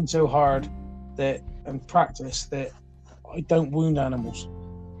so hard and practice that I don't wound animals.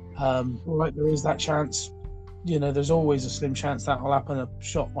 Right, there is that chance. There's always a slim chance that will happen. A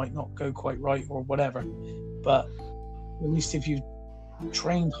shot might not go quite right or whatever. But at least if you've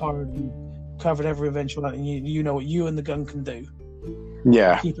trained hard and covered every eventuality, and you know what you and the gun can do.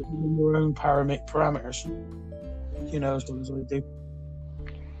 Yeah. Keep it within your own parameters. As long as I do.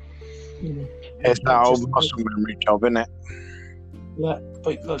 It's that old muscle memory job, isn't it? Yeah,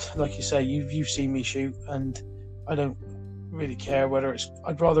 but like you say, you've seen me shoot, and I don't really care whether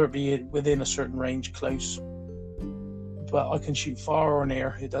I'd rather it be within a certain range, close. But I can shoot far or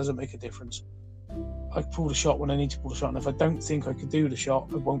near. It doesn't make a difference. I pull the shot when I need to pull the shot, and if I don't think I could do the shot,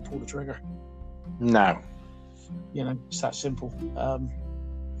 I won't pull the trigger. No. It's that simple.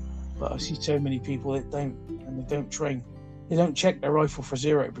 But I see so many people that don't, and they don't train. They don't check their rifle for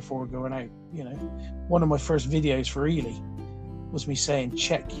zero before going out. One of my first videos for Ely was me saying,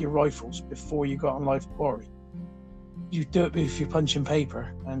 check your rifles before you go on live quarry. You do it with your punching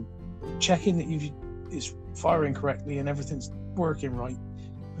paper and checking that it's firing correctly and everything's working right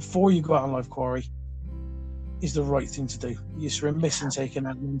before you go out on live quarry is the right thing to do. You're remiss in taking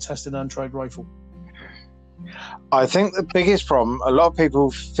out an untested, untried rifle. I think the biggest problem, a lot of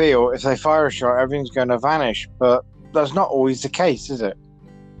people feel if they fire a shot, everything's going to vanish, but that's not always the case, is it?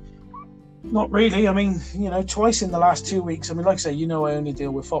 Not really. I mean, twice in the last 2 weeks. I mean, like I say, I only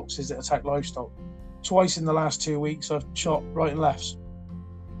deal with foxes that attack livestock. Twice in the last 2 weeks, I've shot right and lefts.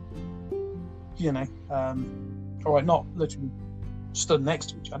 All right, not literally stood next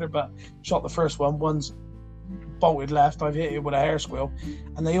to each other, but shot the first one. One's bolted left. I've hit it with a hair squill,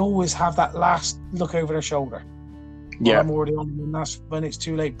 and they always have that last look over their shoulder. Yeah, I'm already on, and that's when it's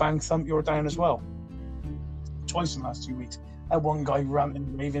too late. Bang, thump, you're down as well. Twice in the last 2 weeks. I had one guy ranting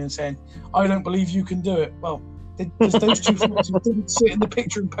and raving and saying, "I don't believe you can do it." Well, there's those two foxes didn't sit in the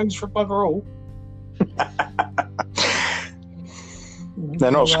picture and pose for bugger all.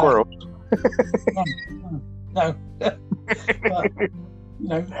 They're not squirrels. No. But,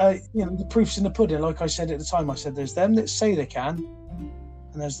 the proof's in the pudding. Like I said at the time, I said there's them that say they can,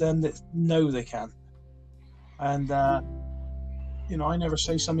 and there's them that know they can. And I never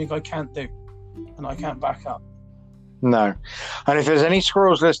say something I can't do, and I can't back up. No. And if there's any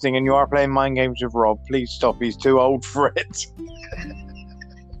squirrels listening and you are playing mind games with Rob, please stop. He's too old for it.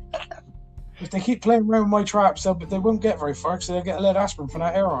 If they keep playing around with my traps, they won't get very far because they'll get a lead aspirin for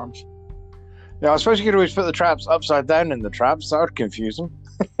that air arms. Yeah, I suppose you could always put the traps upside down in the traps. That would confuse them.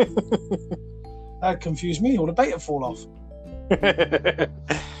 That'd confuse me. All the bait would fall off.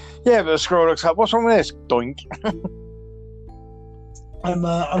 Yeah, but the squirrel looks up. What's wrong with this? Doink. I'm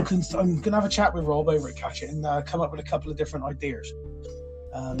going to have a chat with Rob over at Catch It and come up with a couple of different ideas.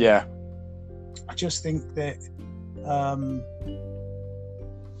 Yeah. I just think that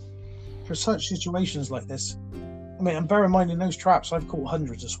for such situations like this, and bear in mind, in those traps, I've caught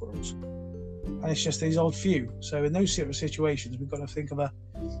hundreds of squirrels. And it's just these odd few. So in those sort of situations, we've got to think of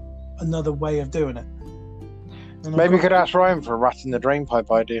another way of doing it. And maybe you could ask Ryan for a rat in the drain pipe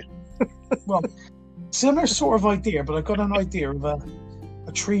idea. Well, similar sort of idea, but I've got an idea of a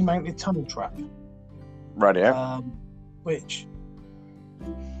tree-mounted tunnel trap. Right, yeah. Which,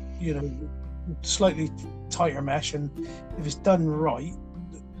 slightly tighter mesh, and if it's done right,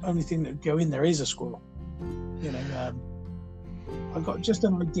 the only thing that would go in there is a squirrel. I've got just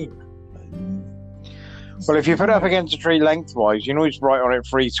an idea. Well, if you put it up against a tree lengthwise, you can always write on it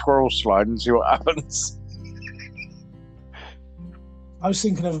 "free squirrel slide" and see what happens. I was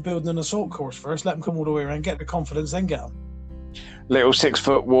thinking of building an assault course first, let them come all the way around, get the confidence, then get them. Little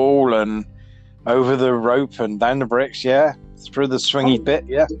 6-foot wall and over the rope and down the bricks, yeah. Through the swingy bit,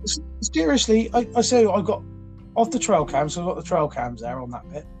 yeah. Seriously, I say I got off the trail cams, so I've got the trail cams there on that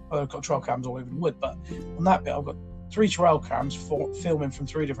bit. I've got trail cams all over the wood, but on that bit I've got 3 trail cams filming from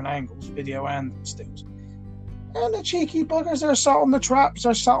 3 different angles, video and stills. And the cheeky buggers, they're sat on the traps,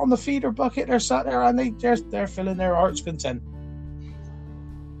 they're sat on the feeder bucket, they're sat there and they're filling their heart's content.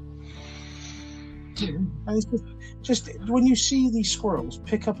 And it's just when you see these squirrels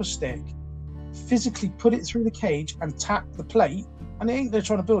pick up a stick, physically put it through the cage and tap the plate, and they ain't they're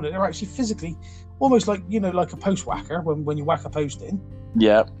trying to build it, they're actually physically, almost like, you know, like a post whacker when you whack a post in.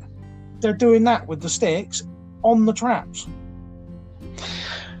 Yeah. They're doing that with the sticks on the traps.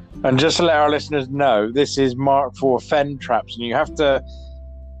 And just to let our listeners know, this is Mark IV Fen traps, and you have to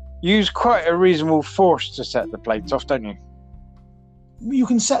use quite a reasonable force to set the plates off, don't you? You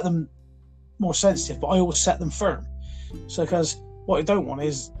can set them more sensitive, but I always set them firm. So, because what I don't want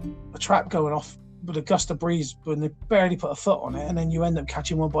is a trap going off with a gust of breeze when they barely put a foot on it, and then you end up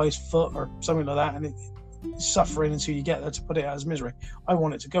catching one by his foot or something like that, and it's suffering until you get there to put it out of his misery. I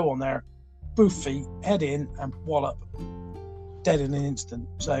want it to go on there, both feet, head in, and wallop. Dead in an instant.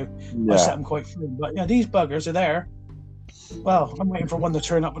 So I set them quite firm. But yeah, these buggers are there. Well, I'm waiting for one to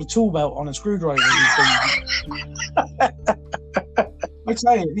turn up with a tool belt on a screwdriver. I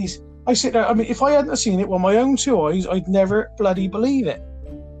tell you, I sit there. I mean, if I hadn't seen it with my own 2 eyes, I'd never bloody believe it.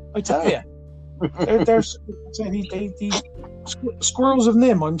 I tell you, these squirrels of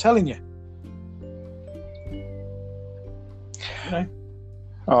Nim. I'm telling you. You know?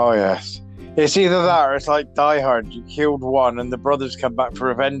 Oh yes. It's either that or it's like Die Hard. You killed one and the brothers come back for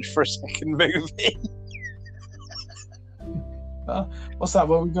revenge for a second movie. What's that?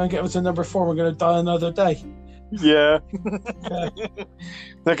 Well, we're going to get to number 4. We're going to die another day. Yeah.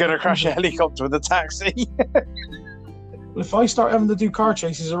 They're going to crash a helicopter with a taxi. Well, if I start having to do car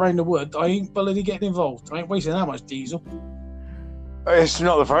chases around the wood, I ain't bloody getting involved. I ain't wasting that much diesel. It's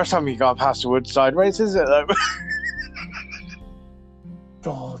not the first time you got past the wood sideways, is it, though?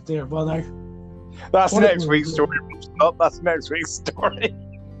 Oh, dear. Well, now. That's next week's story. That's next week's story.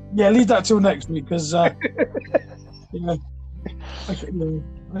 Yeah, leave that till next week, because I can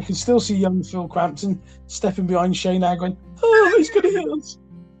still see young Phil Crampton stepping behind Shane Agg going, "Oh, he's going to hit us."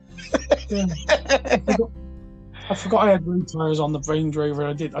 I forgot I had road tires on the Range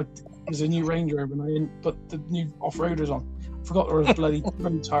Rover. There's a new Range Rover, and I didn't put the new off-roaders on. I forgot there was bloody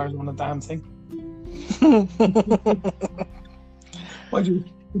road tires on the damn thing.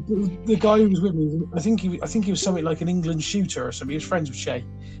 The guy who was with me, I think he was something like an England shooter or something. He was friends with Shay.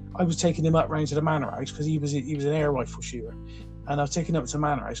 I was taking him up round to the manor house because he was an air rifle shooter, and I was taking him up to the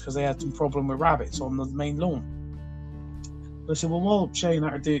manor house because they had some problem with rabbits on the main lawn. I said, well, while Shay and I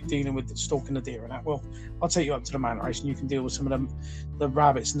are dealing with stalking the deer and that, well, I'll take you up to the manor house and you can deal with some of the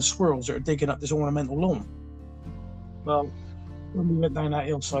rabbits and the squirrels that are digging up this ornamental lawn. Well, when we went down that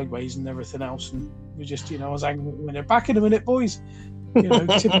hill sideways and everything else, and we just, I was angry when they're back in a minute, boys.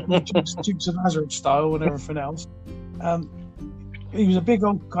 Typical Dukes of Hazzard style and everything else. He was a big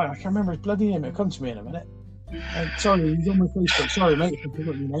old guy. I can't remember his bloody name. It'll come to me in a minute. Sorry, he's on my Facebook. Sorry, mate, I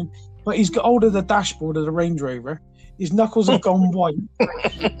forgot your name. But he's got hold of the dashboard of the Range Rover. His knuckles have gone white.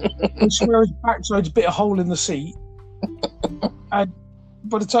 I swear his backside's a bit of hole in the seat. And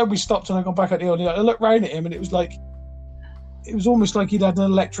by the time we stopped and I got back at the hill, I looked round at him and it was almost like he'd had an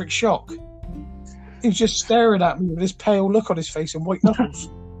electric shock. He was just staring at me with this pale look on his face and white knuckles.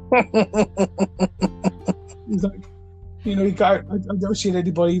 He's like, I never seen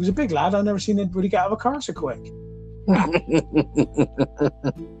anybody. He was a big lad. I've never seen anybody get out of a car so quick. I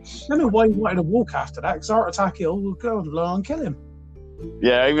don't know why he wanted to walk after that, because Heart Attack Hill will go along and kill him.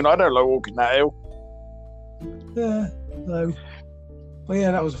 Yeah, even I don't like walking that hill. Yeah, no. But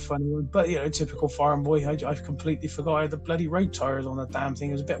yeah, that was a funny one. But typical farm boy. I completely forgot I had the bloody road tires on the damn thing.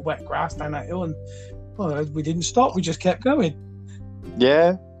 It was a bit of wet grass down that hill, and we didn't stop. We just kept going.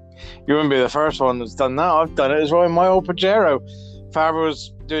 Yeah, you wouldn't be the first one that's done that. I've done it as well in my old Pajero. Father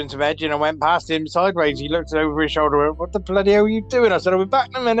was doing some edging and I went past him sideways. He looked over his shoulder and went, "What the bloody hell are you doing?" I said, "I'll be back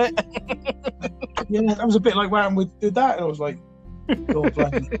in a minute." Yeah, that was a bit like when we did that. And I was like, "God,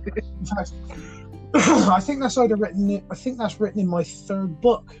 bloody." In fact, I think that's either written. I think that's written in my 3rd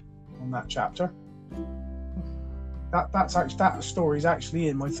book on that chapter. That story is actually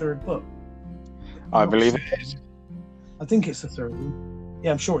in my 3rd book. I believe it is. I think it's the 3rd one.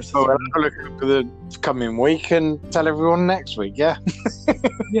 Yeah, I'm sure it's the 3rd I'll one. look for the coming week and tell everyone next week. Yeah.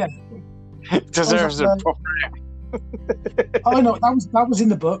 Yeah. Deserves a proper. Oh no, that was in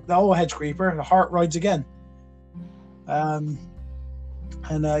the book. The old hedge creeper. The heart rides again.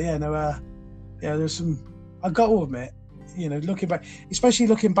 There's some. I got to admit, looking back, especially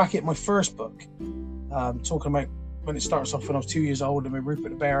looking back at my first book, talking about when it starts off when I was 2 years old and my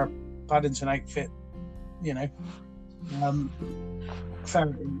Rupert the Bear Paddington outfit,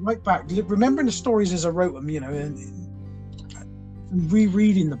 Found it right back, remembering the stories as I wrote them, and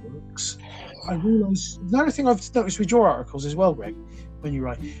rereading the books, I realised another thing I've noticed with your articles as well, Greg, when you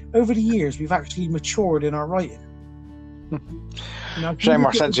write. Over the years, we've actually matured in our writing. Shame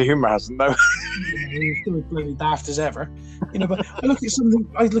our sense of humour hasn't, though. You're still as bloody daft as ever. But I look at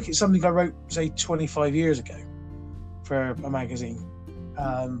something I wrote, say, 25 years ago for a magazine,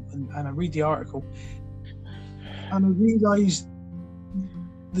 and I read the article, and I realise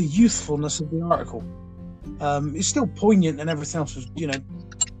the youthfulness of the article. It's still poignant and everything else was,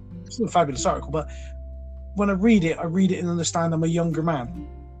 still a fabulous article, but when I read it and understand I'm a younger man.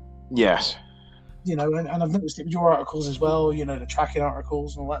 Yes. And I've noticed it with your articles as well, the tracking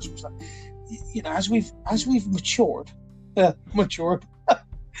articles and all that sort of stuff. As we've matured, I'll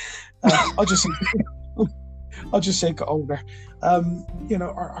just say got older.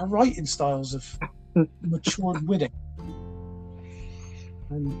 Our writing styles have matured with it.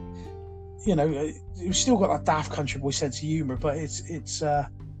 And we've still got that daft country boy sense of humour, but it's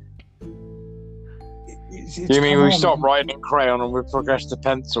you mean we stopped writing in crayon and we've progressed to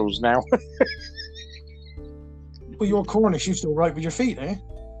pencils now? Well, you're Cornish, you still write with your feet, eh?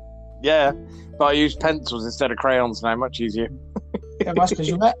 Yeah, but I use pencils instead of crayons now, much easier. Yeah, that's because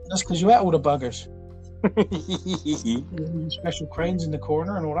you ate all the buggers. Special cranes in the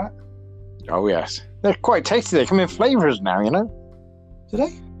corner and all that. Oh yes, they're quite tasty. They come in flavours now, Do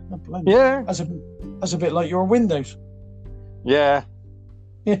they? Yeah. That's a bit like your windows. Yeah.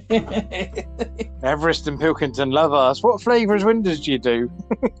 Everest and Pilkington love us. What flavours windows do you do?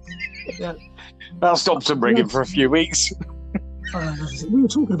 Yeah. That'll stop some ringing for a few weeks. We were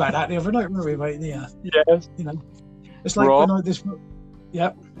talking about that the other night, weren't we, mate? Yeah. It's like Rob? when I this.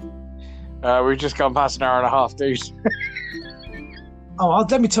 Yeah. We've just gone past an hour and a half, dude.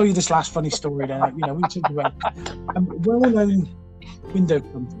 Let me tell you this last funny story. Then we talked about a well-known window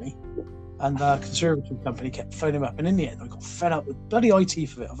company and conservatory company kept phoning up, and in the end I got fed up with bloody IT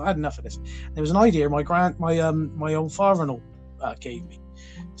for it. I've had enough of this. There was an idea my old father-in-law gave me,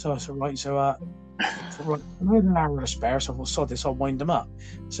 so I said right. So I had an hour to spare, so I thought, sod this, I'll wind them up.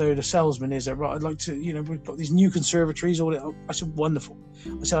 So the salesman is right. I'd like to, we've got these new conservatories. I said, wonderful.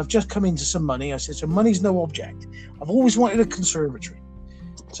 I said, I've just come into some money. I said, so money's no object. I've always wanted a conservatory.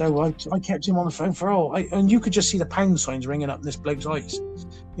 So I kept him on the phone and you could just see the pound signs ringing up in this bloke's eyes.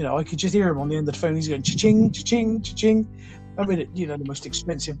 I could just hear him on the end of the phone. He's going cha-ching, cha-ching, cha-ching. I mean, the most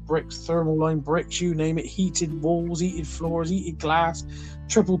expensive bricks, thermal line bricks, you name it, heated walls, heated floors, heated glass,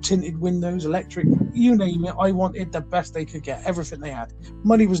 triple tinted windows, electric, you name it. I wanted the best they could get, everything they had.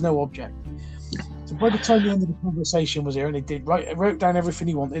 Money was no object. So by the time the end of the conversation was here, and they wrote down everything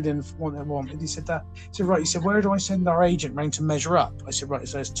he wanted and wanted. He said, where do I send our agent round to measure up? I said, right,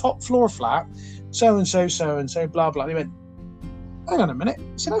 so it's top floor flat, so and so, blah blah. He went, hang on a minute.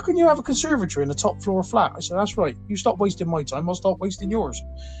 He said, how can you have a conservatory in the top floor flat? I said, that's right. You stop wasting my time, I'll stop wasting yours.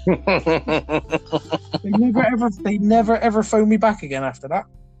 They never ever phoned me back again after that.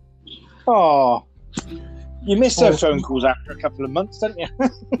 Oh, you missed those phone calls after a couple of months, didn't you?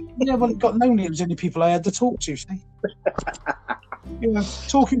 Yeah, well, it got lonely. It was the only people I had to talk to, see?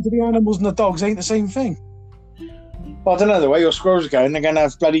 Talking to the animals and the dogs ain't the same thing. Well, I don't know, the way your squirrels are going, they're going to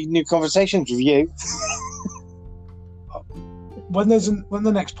have bloody new conversations with you. When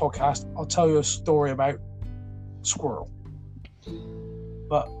the next podcast, I'll tell you a story about squirrel.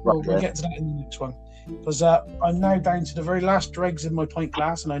 But we'll get to that in the next one. Because I'm now down to the very last dregs in my pint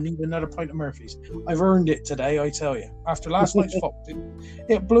glass and I need another pint of Murphy's. I've earned it today, I tell you. After last night's foxing,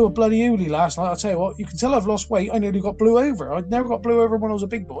 it blew a bloody hoolie last night. I'll tell you what, you can tell I've lost weight. I nearly got blue over. I'd never got blue over when I was a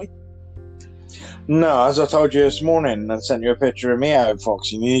big boy. No, as I told you this morning, I sent you a picture of me out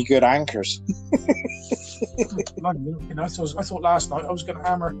foxing. You need good anchors. I thought last night I was going to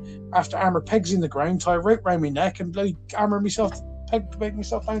hammer pegs in the ground, tie a rope round my neck and bloody hammer myself, peg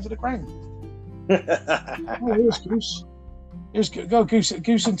myself down to the ground. Here's Goose. Go Goose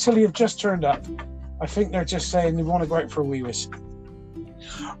and Tilly have just turned up. I think they're just saying they want to go out for a wee whiz.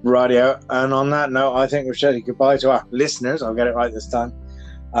 Radio. And on that note, I think we've said goodbye to our listeners. I'll get it right this time.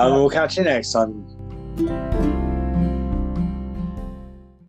 We'll catch you next time.